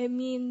me, it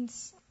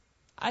means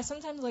I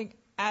sometimes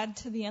add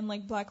to the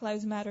end Black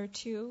Lives Matter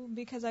too,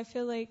 because I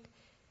feel like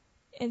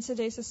in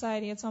today's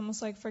society it's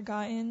almost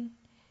forgotten,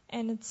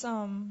 and it's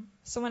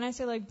so when I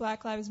say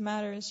Black Lives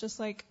Matter, it's just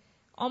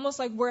almost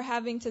we're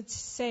having to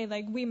say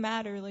we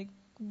matter,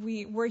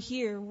 we're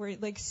here, we're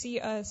see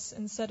us,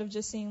 instead of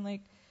just seeing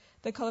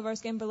the color of our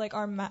skin, but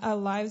our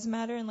lives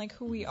matter, and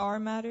who we are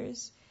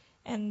matters,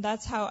 and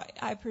that's how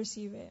I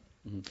perceive it.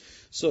 Mm-hmm.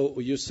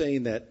 So you're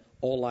saying that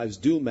all lives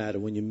do matter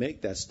when you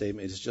make that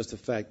statement. It's just the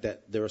fact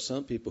that there are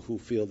some people who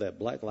feel that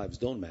black lives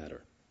don't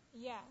matter.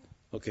 Yeah.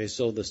 Okay,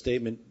 so the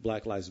statement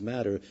 "Black Lives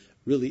Matter"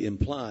 really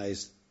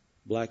implies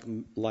black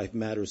life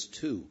matters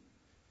too.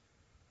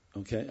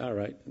 Okay, all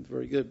right,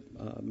 very good.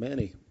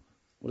 Manny,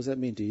 what does that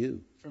mean to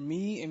you? For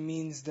me, it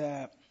means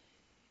that,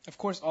 of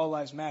course, all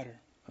lives matter.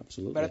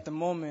 Absolutely. But at the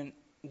moment,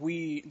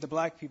 we, the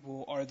black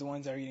people, are the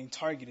ones that are getting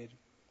targeted.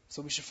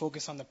 So we should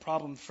focus on the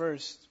problem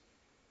first.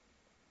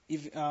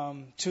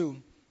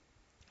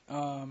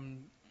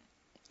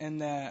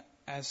 And that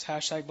as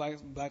hashtag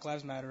Black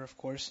Lives Matter, of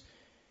course.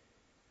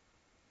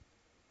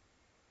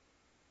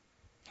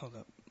 Hold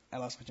up. I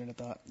lost my train of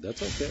thought.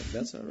 That's okay.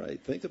 That's all right.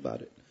 Think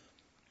about it.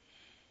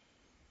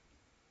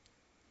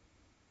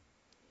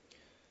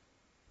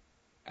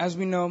 as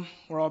we know,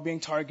 we're all being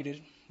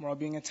targeted. We're all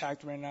being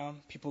attacked right now,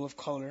 people of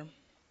color.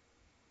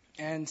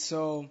 And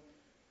so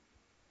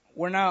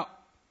we're not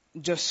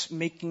just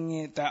making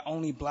it that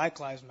only Black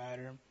Lives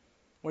Matter.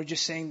 We're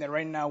just saying that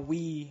right now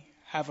we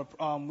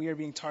are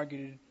being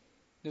targeted.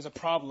 There's a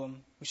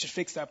problem. We should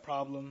fix that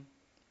problem,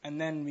 and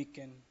then we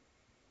can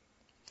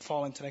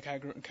fall into the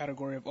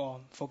category of all,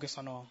 focus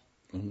on all.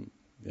 Mm-hmm.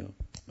 Yeah.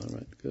 All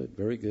right. Good.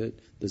 Very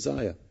good.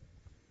 Desire.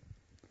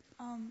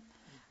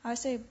 I would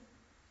say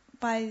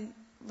by,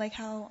 like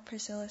how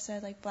Priscilla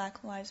said, like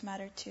Black Lives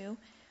Matter too,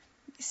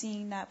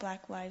 seeing that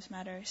Black Lives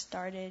Matter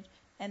started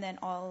and then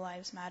All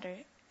Lives Matter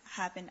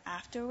happened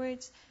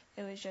afterwards,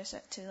 it was just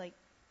to like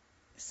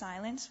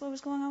silence what was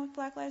going on with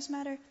Black Lives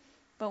Matter.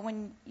 But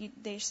when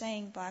they're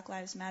saying Black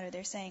Lives Matter,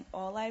 they're saying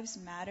all lives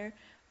matter,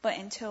 but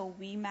until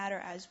we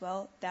matter as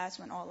well, that's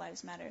when all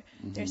lives matter.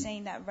 Mm-hmm. They're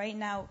saying that right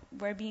now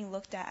we're being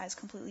looked at as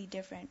completely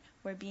different.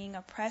 We're being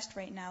oppressed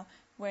right now.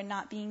 We're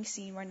not being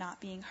seen. We're not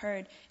being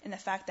heard. And the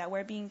fact that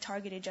we're being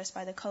targeted just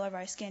by the color of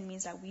our skin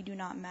means that we do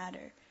not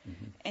matter.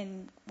 Mm-hmm.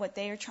 And what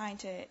they are trying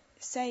to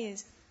say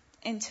is,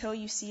 until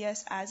you see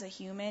us as a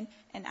human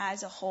and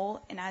as a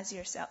whole and as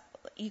yourself,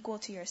 equal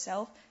to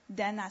yourself,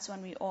 then that's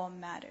when we all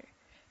matter.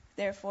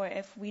 Therefore,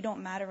 if we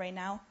don't matter right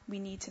now, we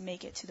need to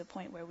make it to the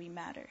point where we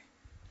matter.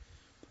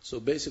 So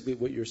basically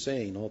what you're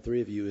saying, all three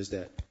of you, is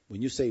that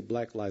when you say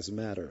Black Lives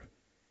Matter,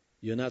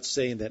 you're not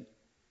saying that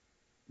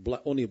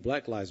only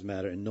Black Lives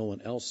Matter and no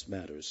one else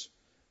matters.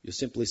 You're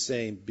simply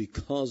saying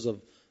because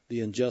of the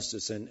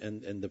injustice and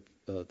the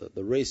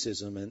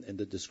racism and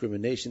the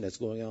discrimination that's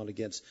going on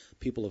against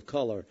people of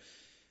color,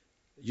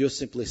 you're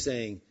simply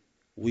saying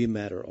we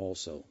matter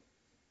also.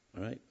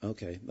 All right?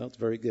 Okay, that's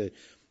very good.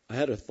 I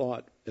had a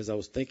thought as I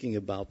was thinking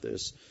about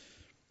this,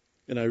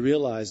 and I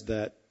realized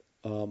that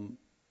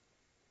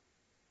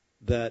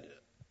that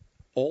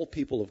all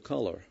people of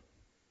color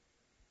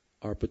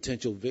are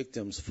potential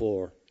victims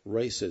for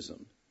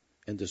racism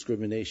and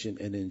discrimination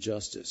and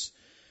injustice.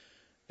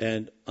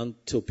 And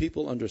until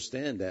people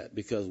understand that,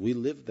 because we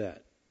live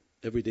that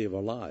every day of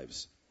our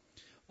lives,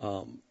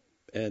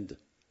 and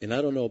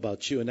I don't know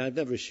about you, and I've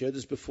never shared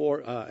this before,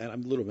 and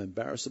I'm a little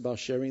embarrassed about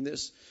sharing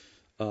this,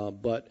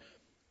 but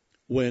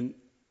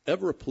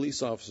whenever a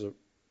police officer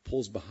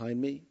pulls behind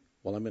me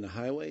while I'm in a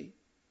highway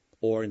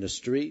or in the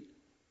street,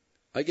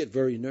 I get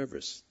very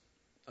nervous.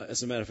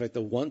 As a matter of fact,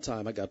 the one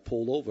time I got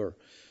pulled over,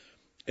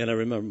 and I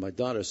remember my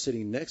daughter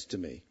sitting next to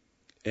me,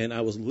 and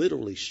I was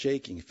literally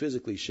shaking,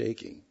 physically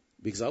shaking,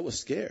 because I was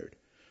scared.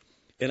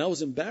 And I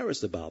was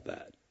embarrassed about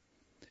that.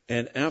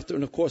 And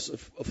of course,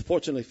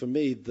 fortunately for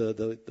me,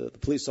 the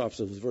police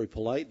officer was very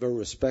polite, very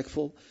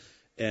respectful,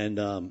 and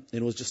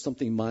it was just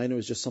something minor.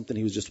 It was just something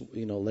he was just,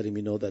 letting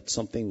me know that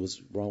something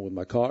was wrong with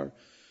my car.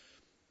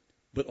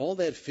 But all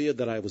that fear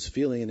that I was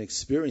feeling and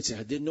experiencing,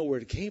 I didn't know where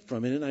it came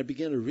from. And then I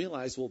began to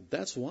realize, well,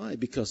 that's why,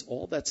 because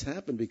all that's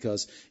happened,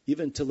 because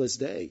even to this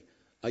day,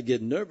 I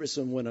get nervous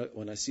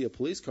when I see a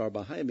police car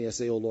behind me. I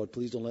say, oh, Lord,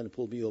 please don't let him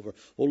pull me over.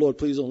 Oh, Lord,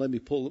 please don't let me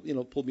pull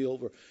me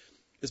over.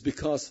 It's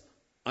because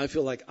I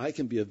feel like I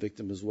can be a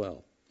victim as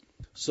well.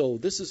 So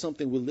this is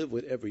something we live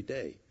with every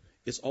day.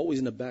 It's always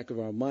in the back of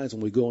our minds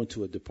when we go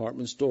into a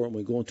department store and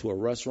we go into a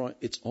restaurant.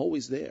 It's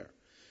always there.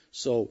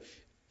 So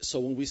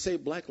when we say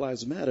Black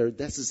Lives Matter,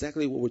 that's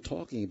exactly what we're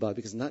talking about,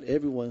 because not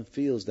everyone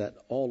feels that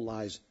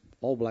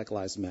all Black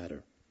lives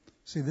matter.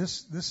 See,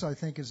 this I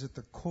think is at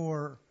the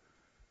core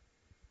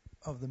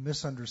of the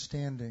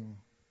misunderstanding,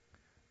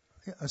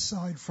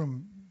 aside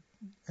from,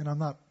 and I'm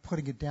not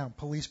putting it down,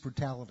 police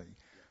brutality,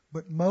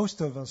 but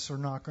most of us are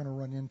not going to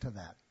run into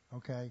that,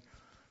 okay?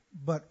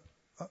 But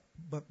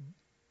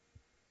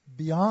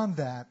beyond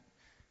that,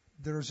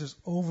 there's this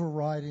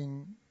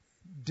overriding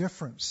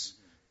difference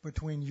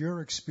between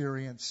your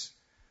experience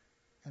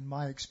and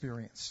my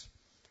experience.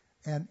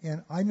 And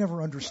I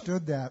never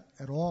understood that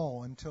at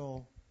all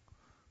until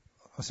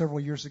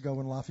several years ago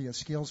when Lafayette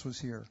Scales was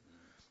here.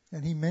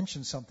 And he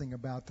mentioned something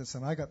about this,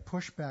 and I got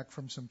pushback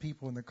from some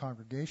people in the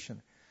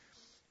congregation.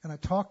 And I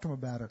talked to him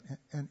about it,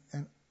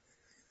 and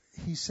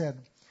he said,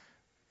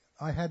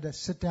 I had to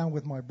sit down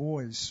with my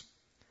boys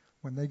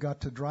when they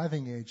got to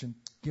driving age and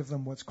give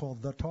them what's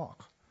called the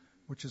talk,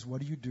 which is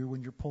what do you do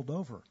when you're pulled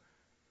over?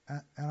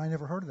 And I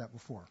never heard of that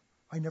before.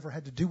 I never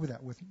had to do with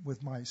that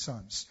with my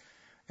sons.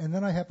 And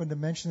then I happened to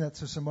mention that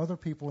to some other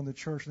people in the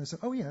church, and they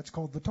said, oh, yeah, it's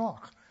called the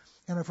talk.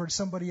 And I've heard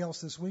somebody else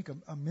this week,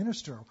 a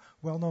minister,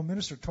 well-known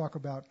minister, talk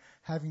about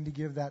having to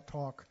give that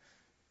talk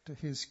to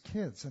his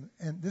kids.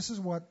 And this is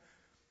what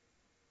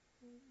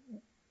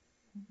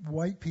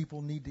white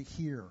people need to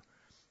hear.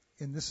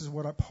 And this is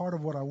part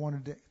of what I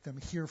wanted them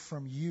to hear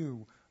from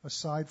you,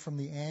 aside from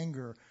the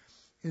anger,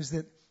 is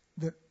that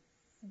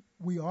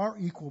we are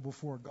equal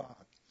before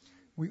God.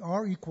 We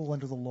are equal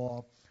under the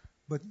law,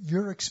 but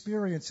your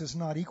experience is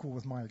not equal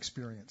with my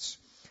experience.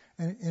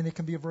 And it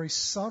can be a very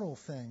subtle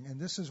thing. And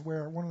this is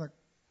where one of the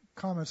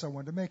comments I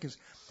wanted to make is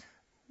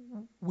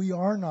we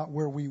are not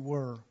where we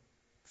were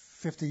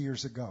 50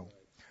 years ago.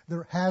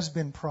 There has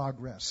been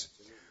progress.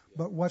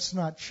 But what's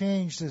not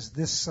changed is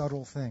this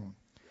subtle thing.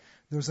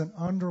 There's an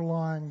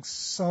underlying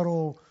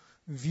subtle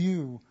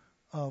view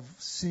of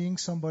seeing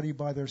somebody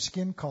by their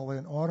skin color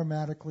and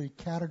automatically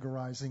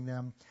categorizing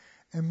them,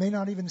 and may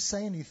not even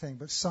say anything,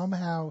 but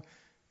somehow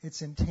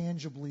it's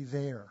intangibly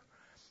there.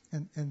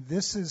 And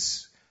this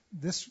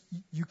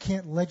you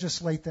can't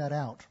legislate that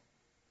out.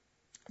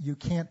 You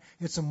can't.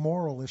 It's a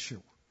moral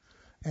issue.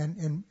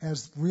 And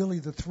as really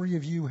the three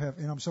of you have,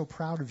 and I'm so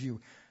proud of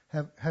you,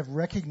 have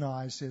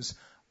recognized is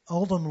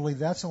ultimately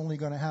that's only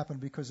going to happen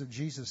because of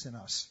Jesus in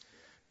us.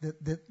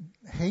 That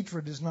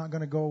hatred is not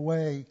going to go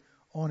away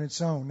on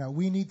its own. Now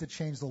we need to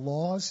change the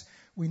laws.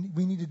 We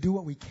need to do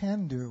what we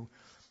can do,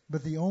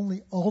 but the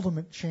only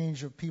ultimate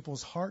change of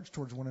people's hearts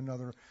towards one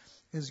another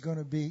is going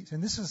to be,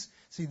 and this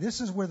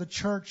is where the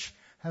church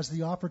has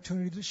the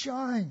opportunity to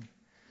shine,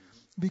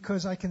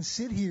 because I can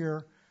sit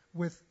here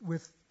with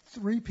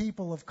three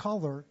people of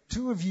color,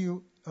 two of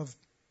you of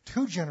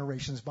two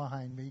generations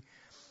behind me,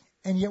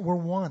 and yet we're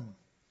one.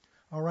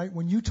 All right?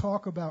 When you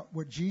talk about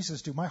what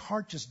Jesus do, my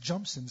heart just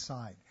jumps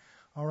inside.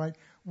 All right?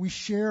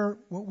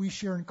 What we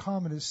share in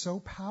common is so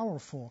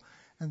powerful,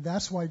 and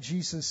that's why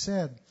Jesus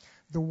said,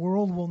 the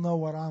world will know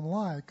what I'm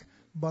like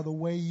by the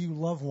way you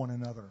love one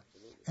another.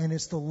 And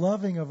it's the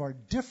loving of our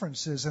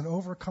differences and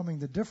overcoming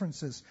the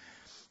differences.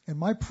 And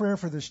my prayer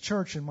for this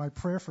church and my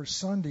prayer for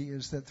Sunday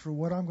is that through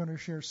what I'm going to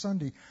share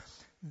Sunday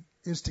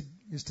is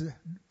to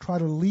try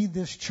to lead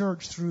this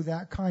church through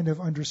that kind of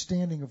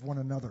understanding of one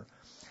another.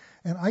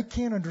 And I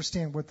can't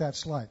understand what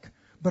that's like,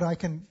 but I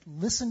can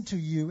listen to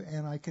you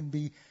and I can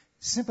be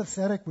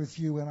sympathetic with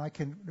you and I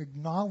can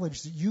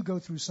acknowledge that you go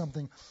through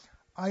something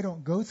I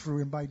don't go through,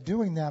 and by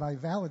doing that I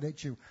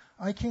validate you.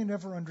 I can't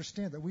ever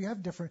understand that. We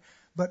have different,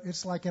 but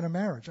it's like in a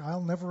marriage.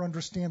 I'll never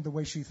understand the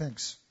way she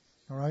thinks,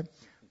 all right?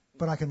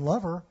 But I can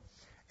love her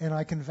and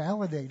I can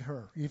validate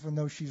her, even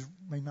though she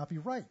may not be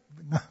right.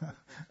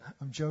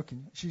 I'm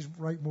joking. She's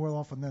right more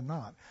often than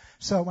not.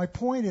 So my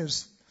point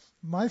is,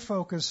 my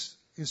focus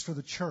is for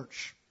the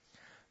church.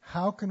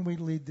 How can we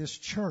lead this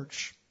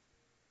church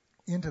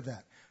into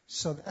that?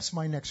 So that's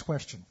my next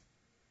question.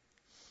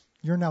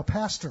 You're now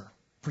pastor,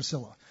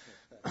 Priscilla.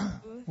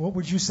 What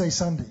would you say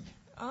Sunday?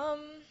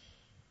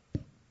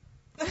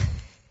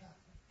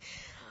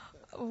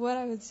 What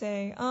I would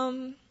say,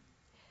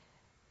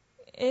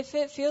 if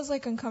it feels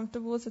like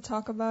uncomfortable to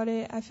talk about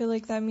it, I feel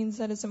like that means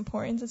that it's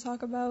important to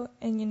talk about.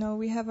 And,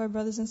 we have our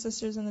brothers and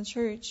sisters in the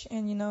church,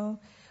 and,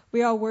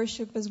 we all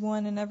worship as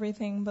one and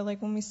everything. But,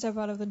 like, when we step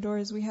out of the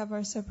doors, we have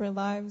our separate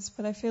lives.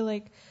 But I feel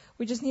like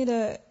we just need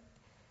to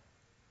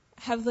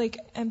have, like,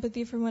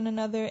 empathy for one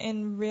another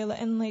and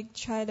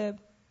try to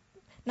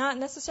not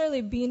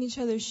necessarily be in each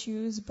other's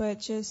shoes, but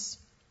just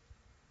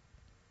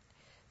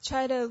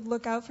try to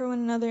look out for one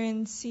another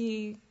and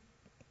see,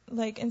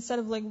 like, instead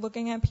of, like,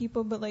 looking at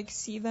people, but, like,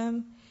 see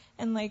them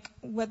and, like,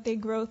 what they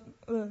go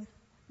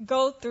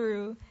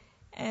through,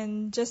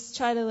 and just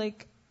try to,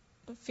 like,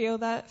 feel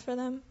that for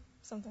them.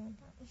 Something like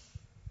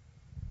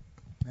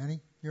that.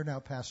 Manny? You're now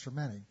Pastor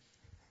Manny.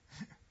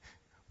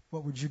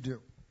 What would you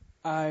do?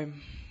 I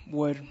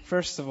would,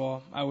 first of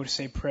all, I would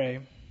say pray,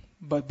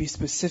 but be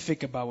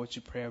specific about what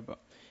you pray about.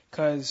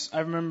 Because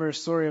I remember a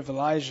story of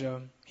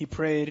Elijah. He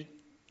prayed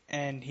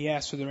and he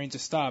asked for the rain to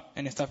stop,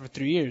 and it stopped for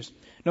 3 years.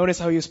 Notice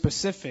how he was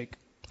specific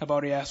about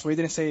what he asked for. He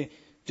didn't say,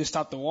 just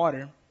stop the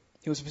water.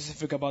 He was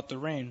specific about the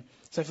rain.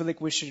 So I feel like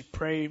we should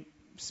pray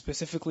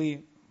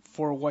specifically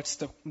for what's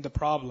the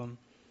problem.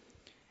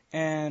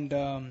 And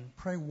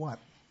pray what?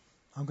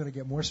 I'm going to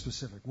get more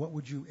specific. What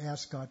would you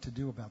ask God to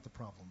do about the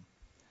problem?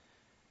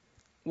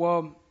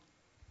 Well,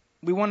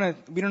 we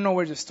don't know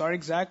where to start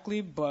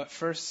exactly, but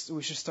first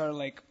we should start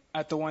like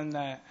at the one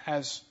that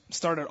has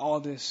started all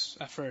this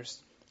at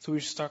first. So we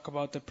should talk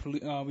about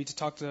we should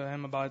talk to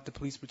him about the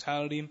police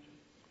brutality,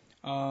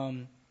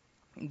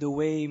 the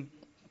way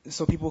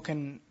people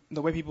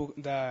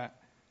that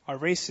are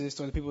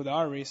racist, or the people that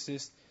are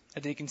racist,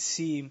 that they can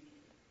see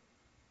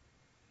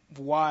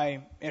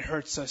why it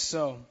hurts us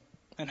so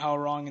and how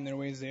wrong in their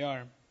ways they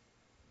are.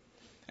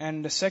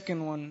 And the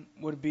second one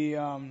would be,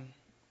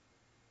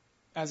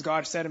 as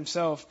God said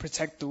himself,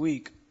 protect the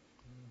weak.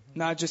 Mm-hmm.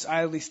 Not just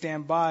idly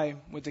stand by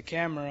with the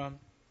camera,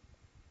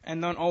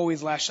 and don't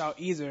always lash out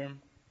either,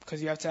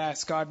 because you have to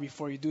ask God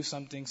before you do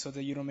something so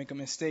that you don't make a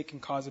mistake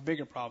and cause a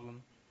bigger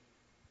problem.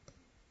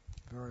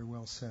 Very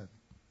well said,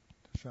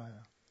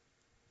 Deshaya.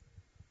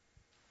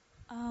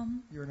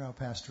 You're now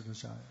Pastor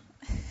Deshaya.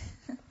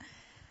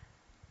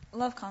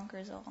 Love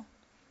conquers all.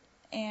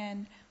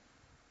 And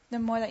the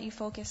more that you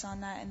focus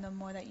on that, and the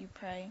more that you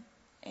pray,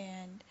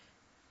 and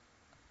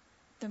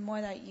the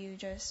more that you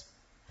just,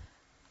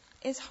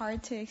 it's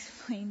hard to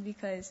explain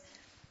because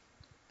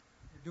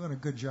you're doing a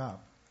good job.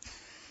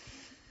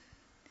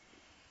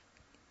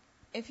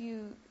 If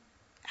you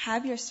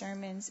have your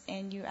sermons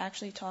and you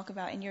actually talk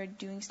about, and you're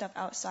doing stuff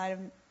outside of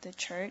the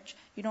church,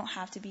 you don't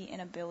have to be in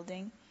a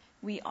building.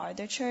 We are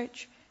the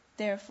church.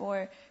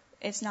 Therefore,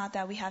 it's not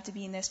that we have to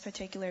be in this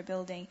particular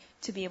building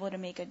to be able to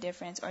make a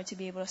difference or to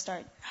be able to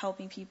start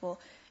helping people.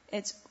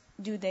 It's,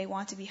 do they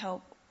want to be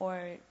helped,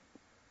 or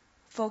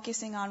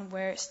focusing on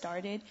where it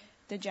started,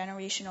 the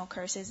generational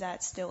curses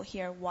that's still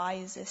here. Why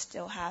is this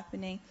still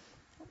happening?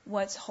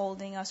 What's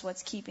holding us?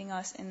 What's keeping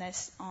us in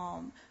this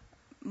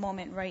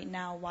moment right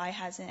now? Why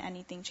hasn't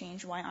anything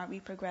changed? Why aren't we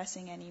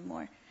progressing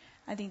anymore?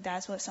 I think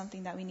that's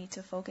something that we need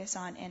to focus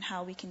on, and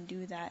how we can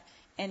do that,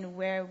 and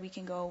where we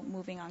can go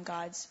moving on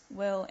God's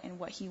will and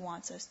what He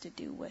wants us to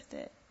do with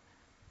it.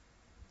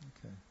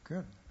 Okay,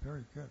 good,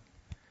 very good.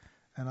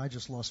 And I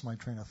just lost my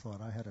train of thought.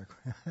 I had a.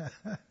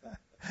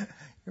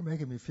 You're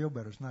making me feel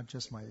better. It's not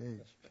just my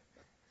age.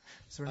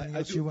 Is there anything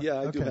else you want? Yeah,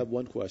 I okay. do have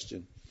one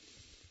question.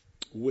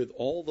 With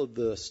all of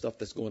the stuff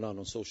that's going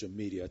on social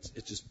media, it's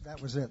just... That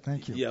was it.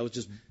 Thank you. Yeah, it was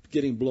just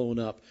getting blown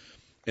up.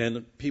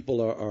 And people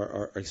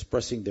are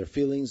expressing their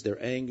feelings,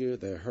 their anger,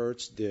 their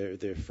hurts,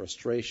 their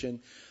frustration.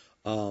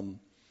 What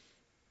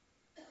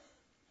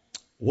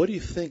do you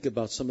think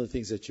about some of the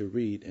things that you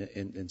read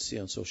and see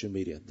on social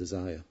media,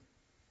 Desire?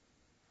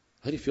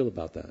 How do you feel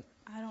about that?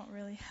 I don't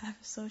really have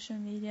social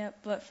media,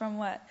 but from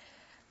what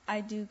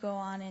I do go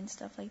on and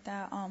stuff like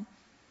that,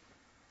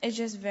 it's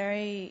just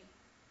very...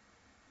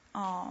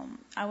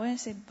 I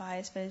wouldn't say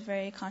biased, but it's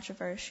very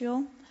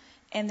controversial,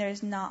 and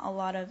there's not a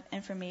lot of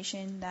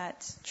information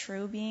that's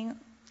true being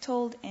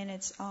told, and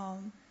it's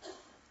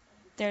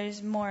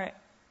there's more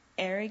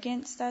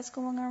arrogance that's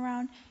going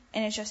around,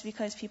 and it's just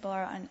because people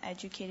are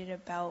uneducated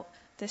about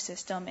the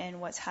system and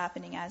what's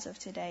happening as of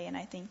today. And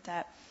I think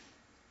that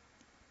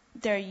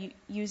they're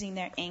using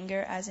their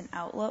anger as an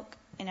outlook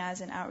and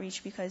as an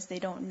outreach because they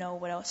don't know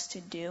what else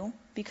to do,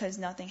 because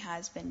nothing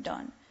has been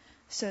done.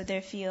 So they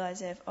feel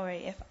as if, all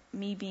right, if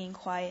me being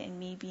quiet and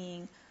me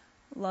being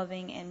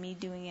loving and me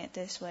doing it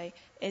this way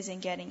isn't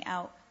getting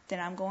out, then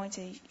I'm going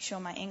to show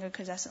my anger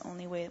because that's the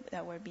only way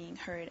that we're being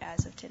heard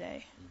as of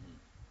today.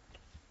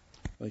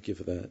 Mm-hmm. Thank you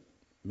for that.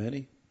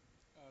 Manny?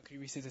 Could you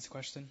restate this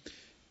question?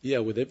 Yeah,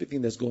 with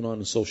everything that's going on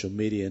in social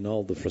media and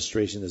all the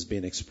frustration that's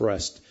being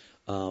expressed,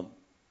 how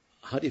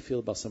do you feel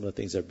about some of the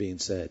things that are being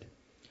said?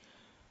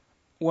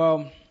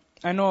 Well,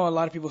 I know a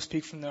lot of people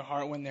speak from their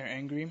heart when they're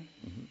angry,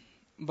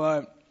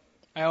 but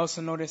I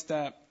also noticed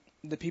that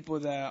the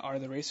people that are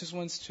the racist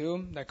ones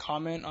too, that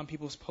comment on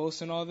people's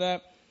posts and all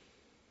that,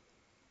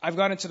 I've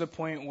gotten to the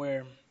point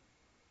where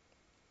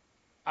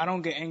I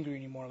don't get angry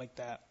anymore like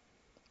that.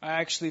 I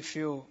actually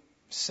feel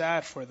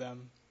sad for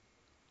them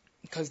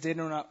because they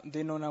know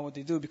not what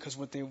they do, because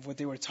what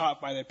they were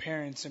taught by their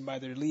parents and by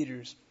their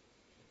leaders.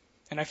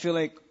 And I feel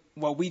like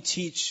what we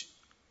teach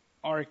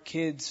our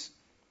kids,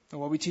 or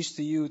what we teach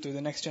the youth or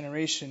the next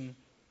generation,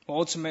 will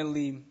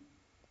ultimately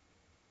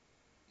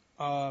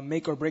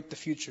make or break the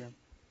future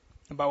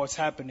about what's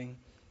happening.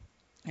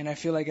 And I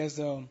feel like as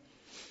though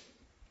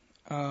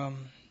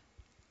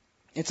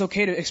it's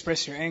okay to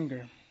express your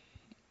anger,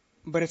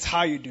 but it's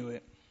how you do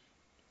it.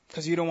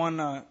 Because you don't want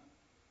to,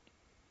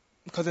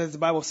 because as the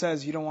Bible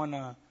says, you don't want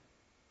to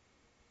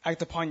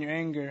act upon your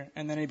anger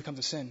and then it becomes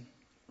a sin.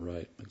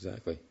 Right,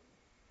 exactly.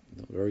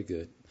 No, very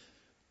good.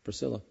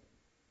 Priscilla?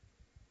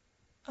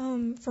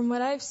 From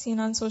what I've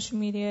seen on social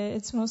media,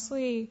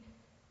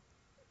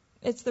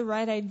 it's the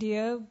right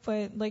idea,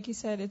 but like you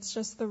said, it's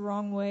just the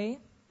wrong way.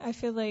 I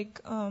feel like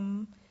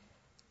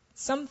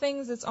some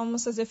things, it's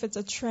almost as if it's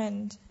a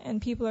trend,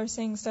 and people are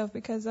saying stuff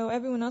because,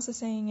 everyone else is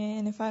saying it,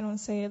 and if I don't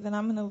say it, then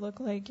I'm going to look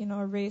like, a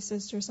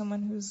racist or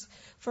someone who's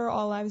for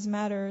all lives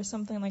matter or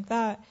something like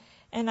that.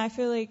 And I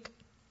feel like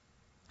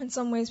in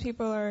some ways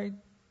people are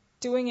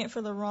doing it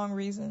for the wrong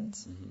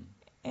reasons. Mm-hmm.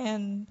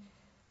 And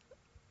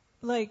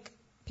like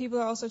people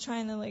are also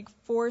trying to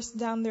force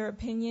down their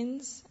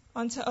opinions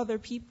onto other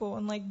people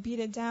and beat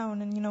it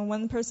down. And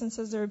one person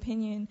says their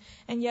opinion,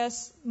 and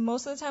yes,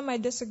 most of the time I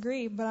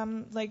disagree, but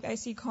I'm I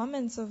see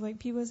comments of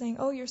people saying,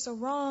 oh, you're so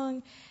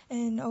wrong,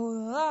 and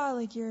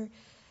I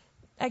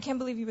can't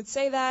believe you would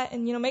say that,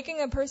 and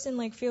making a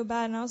person feel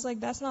bad. And I was like,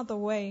 that's not the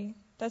way.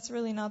 That's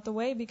really not the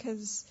way,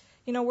 because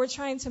we're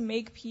trying to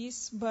make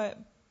peace, but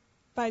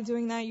by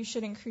doing that you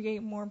shouldn't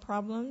create more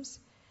problems.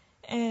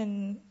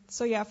 And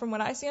so yeah, from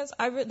what I see,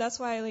 that's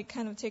why I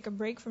kind of take a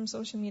break from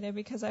social media,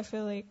 because I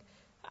feel like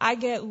I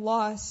get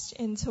lost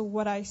into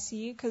what I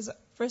see, because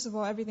first of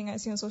all, everything I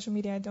see on social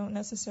media I don't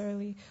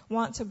necessarily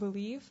want to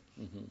believe.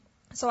 Mm-hmm.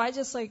 So I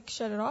just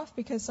shut it off,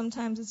 because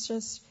sometimes it's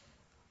just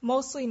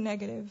mostly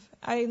negative.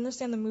 I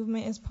understand the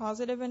movement is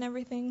positive and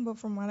everything, but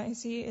from what I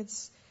see,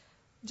 it's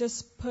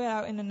just put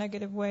out in a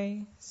negative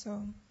way.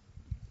 So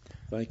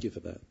thank you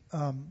for that.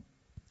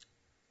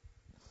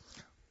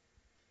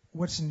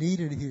 What's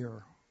needed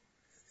here,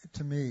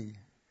 to me,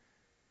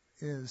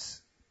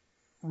 is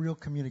real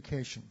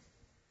communication,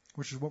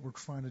 which is what we're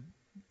trying to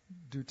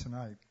do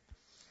tonight.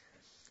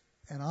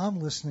 And I'm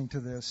listening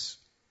to this,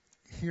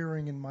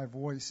 hearing in my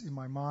voice, in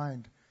my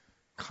mind,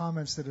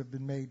 comments that have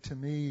been made to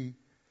me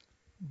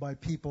by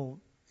people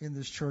in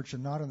this church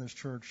and not in this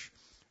church,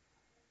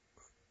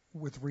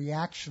 with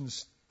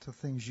reactions to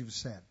things you've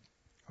said,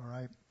 all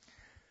right?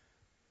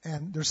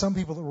 And there's some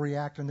people that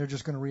react, and they're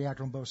just going to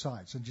react on both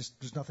sides, and just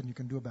there's nothing you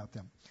can do about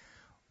them.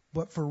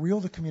 But for real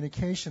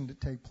communication to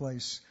take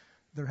place,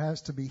 there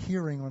has to be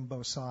hearing on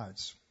both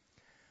sides.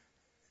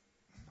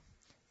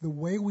 The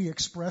way we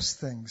express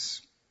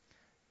things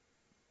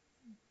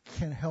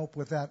can help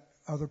with that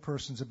other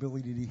person's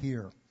ability to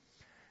hear.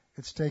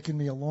 It's taken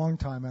me a long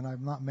time, and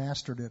I've not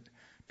mastered it,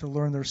 to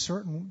learn there's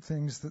certain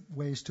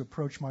ways to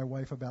approach my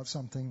wife about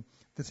something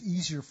that's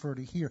easier for her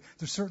to hear.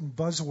 There's certain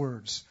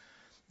buzzwords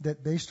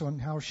that, based on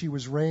how she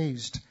was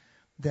raised,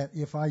 that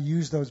if I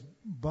use those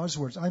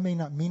buzzwords, I may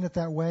not mean it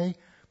that way,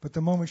 but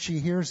the moment she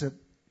hears it,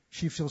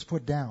 she feels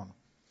put down.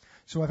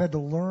 So I've had to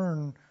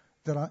learn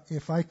that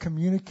if I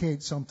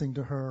communicate something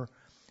to her,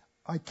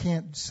 I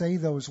can't say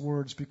those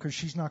words because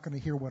she's not going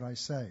to hear what I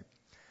say.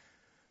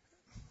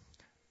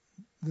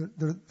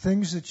 The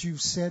things that you've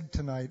said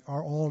tonight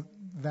are all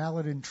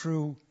valid and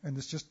true, and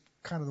it's just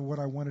kind of what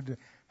I wanted to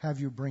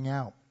have you bring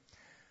out.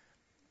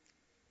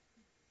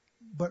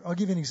 But I'll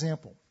give you an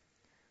example.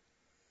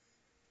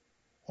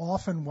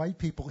 Often white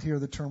people hear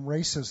the term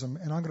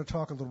racism, and I'm going to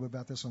talk a little bit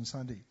about this on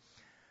Sunday.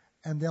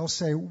 And they'll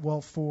say,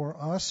 well, for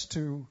us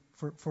to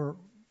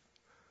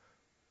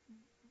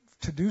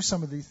do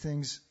some of these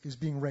things is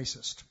being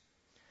racist.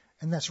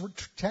 And that's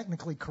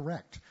technically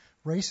correct.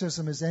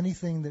 Racism is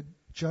anything that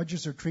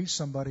judges or treats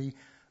somebody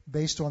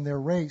based on their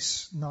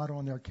race, not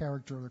on their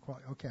character or their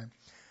quality. Okay.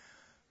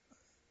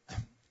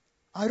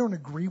 I don't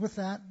agree with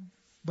that,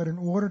 but in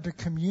order to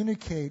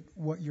communicate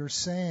what you're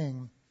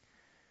saying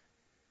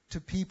to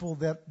people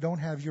that don't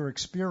have your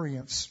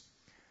experience,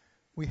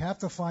 we have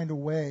to find a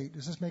way.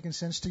 Is this making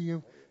sense to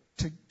you?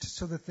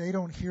 So that they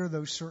don't hear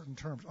those certain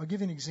terms. I'll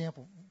give you an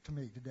example to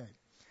me today.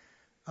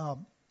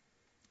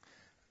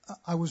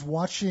 I was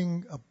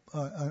watching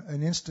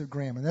an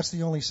Instagram, and that's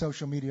the only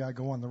social media I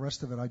go on. The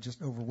rest of it,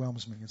 just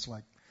overwhelms me. It's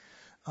like,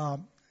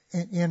 and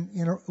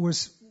it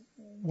was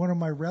one of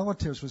my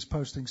relatives was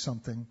posting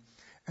something,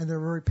 and they're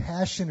very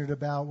passionate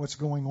about what's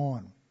going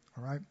on.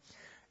 All right,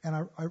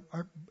 and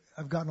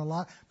I've gotten a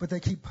lot, but they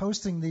keep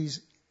posting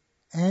these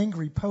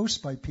angry posts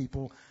by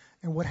people,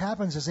 and what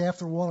happens is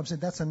after a while I'm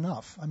saying that's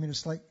enough. I mean,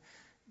 it's like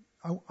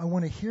I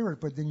want to hear it,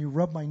 but then you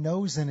rub my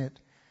nose in it,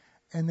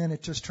 and then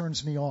it just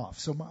turns me off.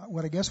 So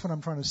what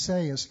I'm trying to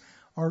say is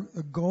our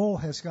goal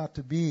has got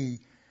to be,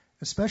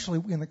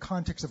 especially in the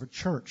context of a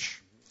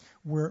church,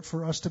 where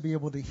for us to be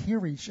able to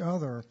hear each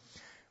other,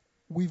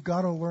 we've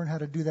got to learn how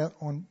to do that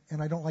on,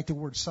 and I don't like the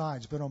word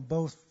sides, but on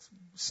both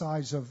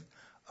sides of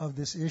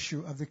this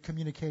issue of the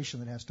communication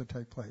that has to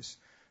take place.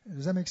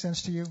 Does that make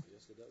sense to you?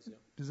 Yes, it does, yeah.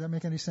 Does that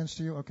make any sense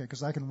to you? Okay,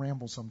 because I can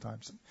ramble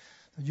sometimes.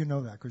 You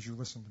know that because you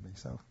listen to me.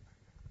 So,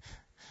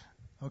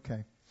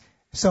 okay.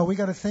 So we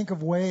got to think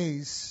of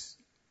ways,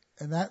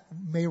 and that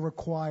may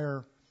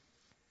require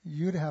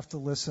you to have to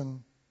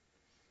listen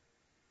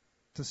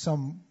to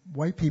some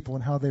white people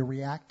and how they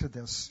react to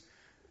this.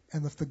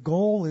 And if the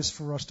goal is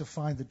for us to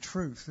find the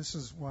truth, this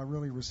is why I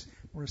really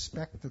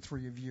respect the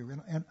three of you.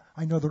 And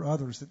I know there are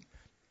others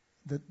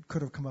that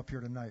could have come up here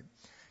tonight,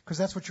 because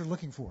that's what you're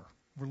looking for.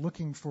 We're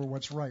looking for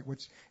what's right,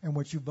 and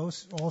what you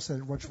both all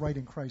said, what's right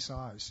in Christ's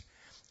eyes.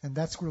 And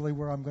that's really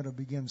where I'm going to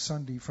begin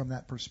Sunday, from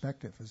that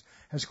perspective.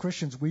 As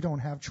Christians, we don't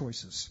have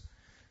choices.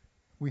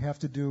 We have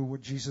to do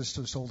what Jesus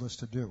has told us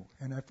to do.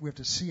 And we have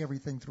to see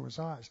everything through his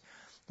eyes.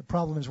 The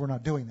problem is we're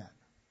not doing that.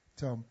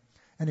 So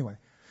anyway,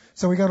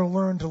 so we got to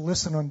learn to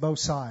listen on both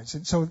sides.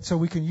 And so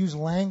we can use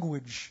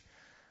language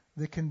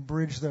that can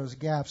bridge those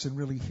gaps and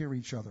really hear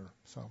each other.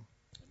 So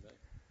you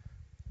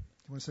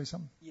want to say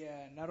something?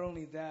 Yeah, not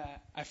only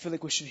that, I feel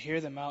like we should hear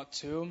them out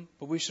too,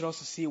 but we should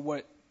also see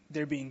what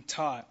they're being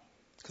taught.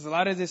 Because a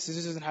lot of this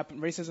doesn't happen,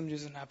 racism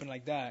doesn't happen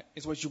like that.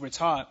 It's what you were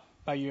taught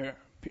by your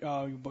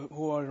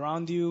who are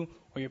around you,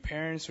 or your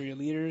parents, or your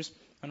leaders,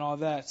 and all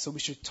that. So we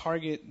should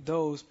target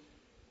those,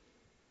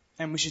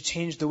 and we should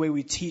change the way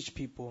we teach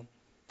people.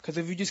 Because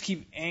if you just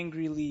keep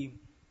angrily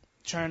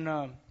trying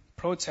to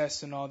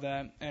protest and all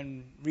that,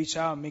 and reach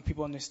out and make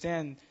people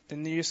understand,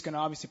 then they're just going to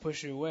obviously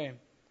push you away.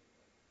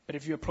 But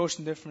if you approach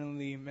them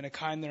differently, in a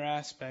kinder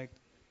aspect,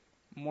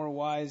 more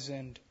wise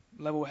and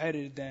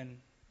level-headed, then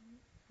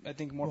I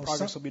think more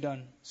progress will be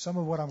done. Some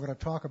of what I'm going to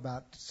talk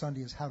about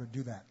Sunday is how to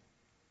do that.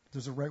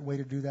 There's a right way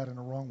to do that and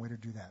a wrong way to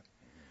do that.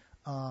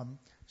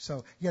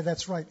 So, yeah,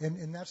 that's right.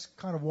 And that's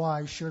kind of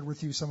why I shared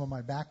with you some of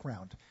my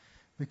background.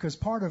 Because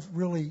part of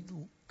really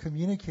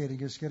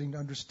communicating is getting to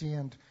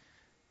understand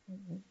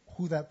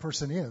who that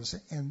person is.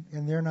 And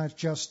they're not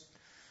just,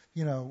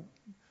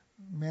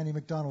 Manny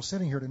McDonald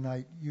sitting here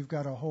tonight. You've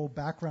got a whole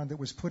background that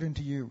was put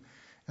into you.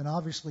 And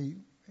obviously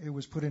it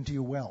was put into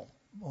you well,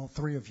 all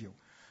three of you.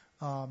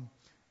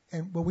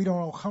 But we don't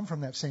all come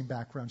from that same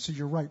background. So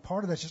you're right.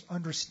 Part of that's just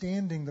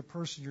understanding the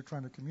person you're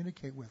trying to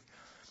communicate with.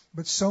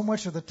 But so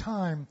much of the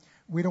time,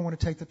 we don't want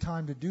to take the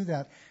time to do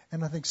that.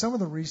 And I think some of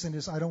the reason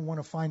is I don't want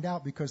to find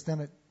out, because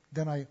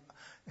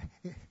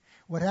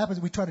what happens,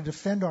 we try to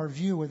defend our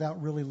view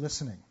without really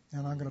listening.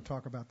 And I'm going to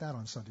talk about that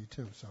on Sunday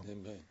too. So,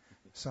 Amen.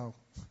 So,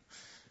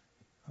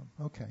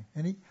 okay.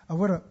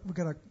 We're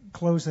going to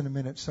close in a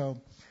minute. So,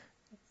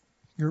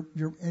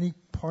 any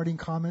parting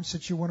comments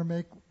that you want to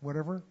make?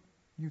 Whatever.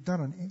 You've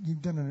done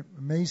an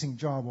amazing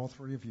job, all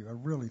three of you.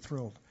 I'm really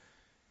thrilled.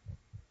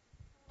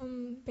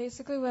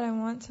 Basically, what I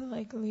want to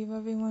leave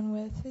everyone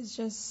with is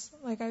just,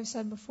 like I've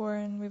said before,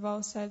 and we've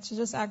all said, to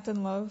just act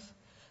in love.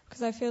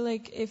 Because I feel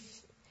like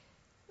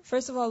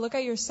first of all, look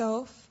at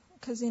yourself,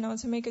 because,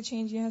 to make a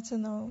change, you have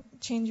to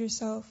change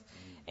yourself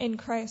in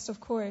Christ, of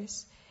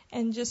course.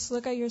 And just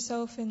look at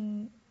yourself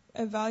and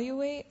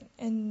evaluate,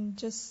 and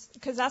just,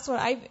 because that's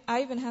what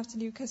I even have to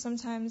do, because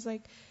sometimes,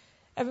 like,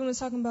 everyone's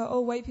talking about,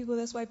 oh, white people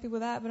this, white people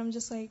that, but I'm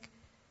just like,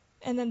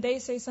 and then they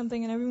say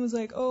something and everyone's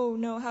like, oh,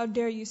 no, how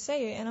dare you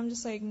say it? And I'm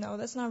just like, no,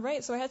 that's not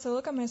right. So I had to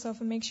look at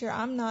myself and make sure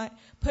I'm not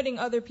putting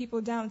other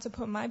people down to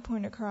put my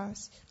point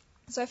across.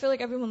 So I feel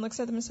like everyone looks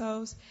at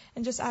themselves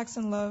and just acts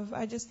in love.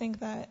 I just think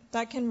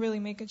that can really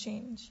make a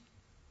change.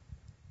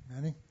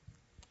 Manny?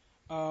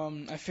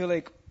 I feel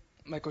like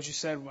what you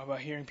said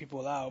about hearing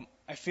people out,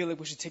 I feel like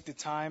we should take the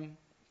time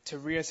to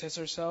reassess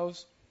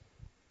ourselves,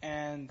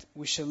 and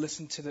we should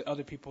listen to the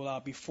other people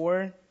out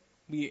before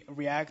we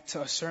react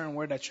to a certain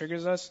word that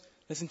triggers us.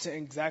 Listen to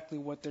exactly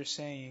what they're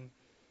saying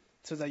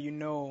so that you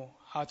know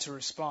how to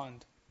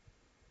respond.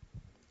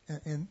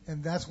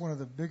 And that's one of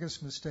the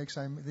biggest mistakes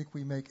I think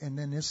we make, and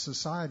in this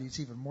society it's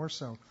even more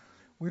so.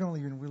 We don't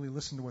even really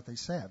listen to what they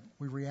said.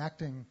 We're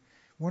reacting.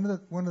 One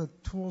of the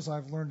tools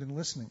I've learned in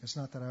listening, it's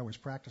not that I always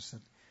practice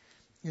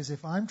it, is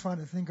if I'm trying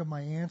to think of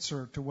my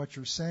answer to what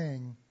you're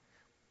saying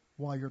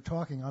while you're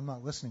talking, I'm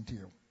not listening to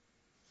you.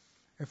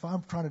 If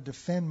I'm trying to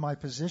defend my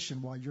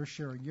position while you're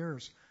sharing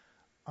yours,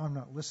 I'm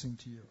not listening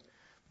to you.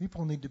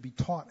 People need to be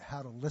taught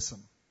how to listen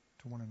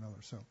to one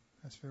another. So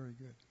that's very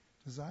good.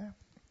 Desire?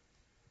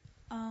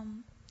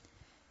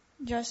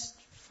 Just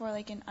for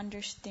like an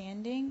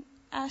understanding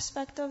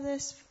aspect of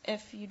this,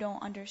 if you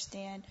don't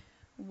understand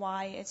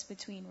why it's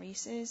between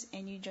races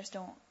and you just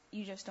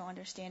don't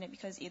understand it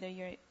because either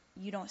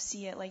you don't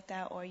see it like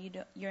that, or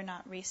you're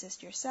not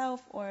racist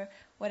yourself, or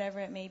whatever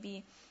it may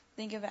be,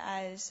 think of it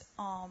as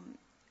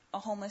a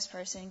homeless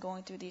person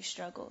going through these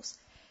struggles,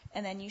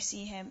 and then you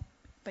see him,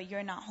 but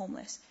you're not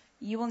homeless.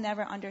 You will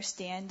never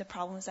understand the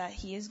problems that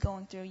he is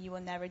going through. You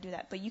will never do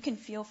that. But you can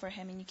feel for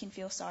him, and you can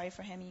feel sorry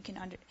for him.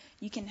 And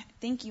you can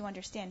think you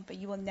understand, but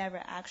you will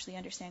never actually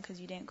understand because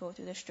you didn't go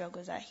through the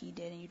struggles that he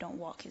did, and you don't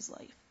walk his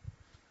life.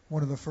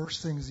 One of the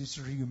first things,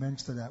 you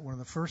mentioned that, one of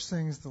the first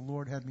things the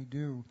Lord had me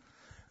do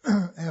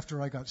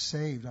after I got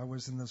saved, I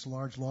was in this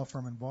large law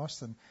firm in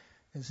Boston,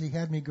 is he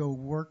had me go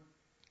work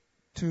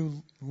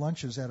 2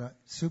 lunches at a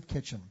soup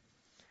kitchen.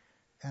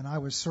 And I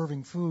was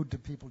serving food to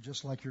people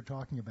just like you're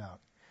talking about.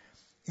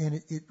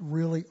 And it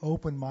really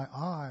opened my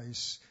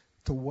eyes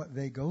to what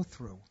they go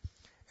through.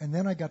 And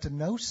then I got to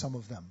know some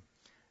of them.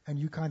 And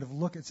you kind of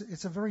look,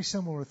 it's a very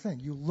similar thing.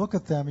 You look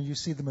at them and you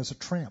see them as a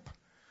tramp.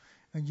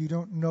 And you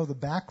don't know the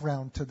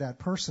background to that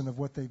person of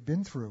what they've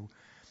been through.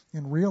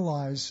 And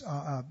realize,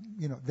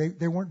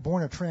 they weren't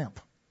born a tramp,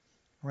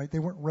 right? They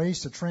weren't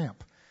raised a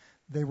tramp.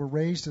 They were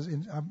raised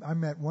I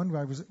met one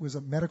guy was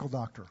a medical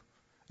doctor.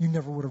 You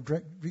never would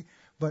have,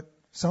 but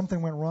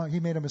something went wrong. He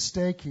made a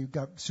mistake. He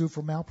got sued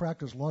for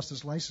malpractice, lost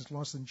his license,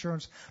 lost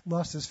insurance,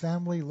 lost his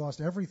family,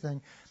 lost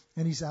everything,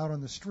 and he's out on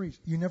the street.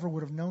 You never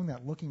would have known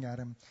that looking at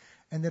him,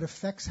 and that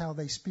affects how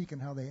they speak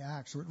and how they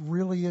act. So it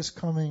really is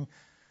coming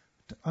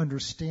to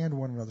understand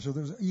one another. So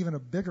there's even a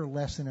bigger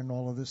lesson in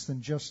all of this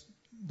than just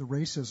the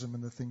racism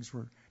and the things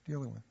we're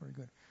dealing with. Very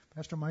good.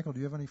 Pastor Michael, do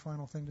you have any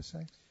final thing to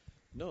say?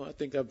 No, I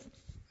think I've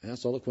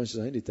asked all the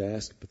questions I need to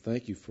ask, but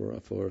thank you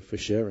for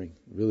sharing.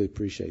 Really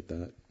appreciate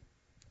that.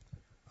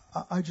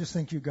 I just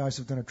think you guys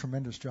have done a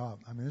tremendous job.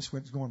 I mean, this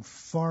was going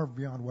far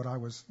beyond what I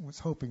was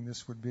hoping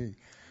this would be.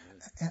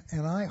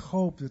 And I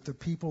hope that the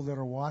people that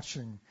are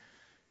watching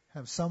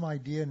have some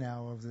idea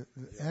now of the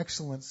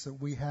excellence that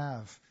we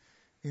have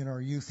in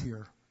our youth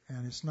here.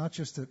 And it's not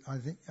just that I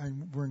think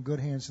we're in good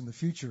hands in the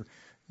future.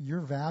 You're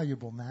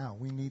valuable now.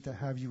 We need to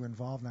have you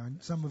involved now.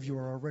 And some of you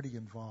are already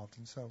involved.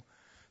 And so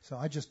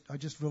I just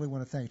really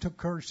want to thank you. It took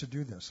courage to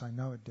do this. I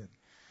know it did.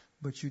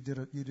 But you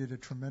did a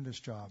tremendous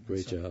job.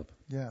 Great job.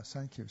 Yes,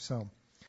 thank you. So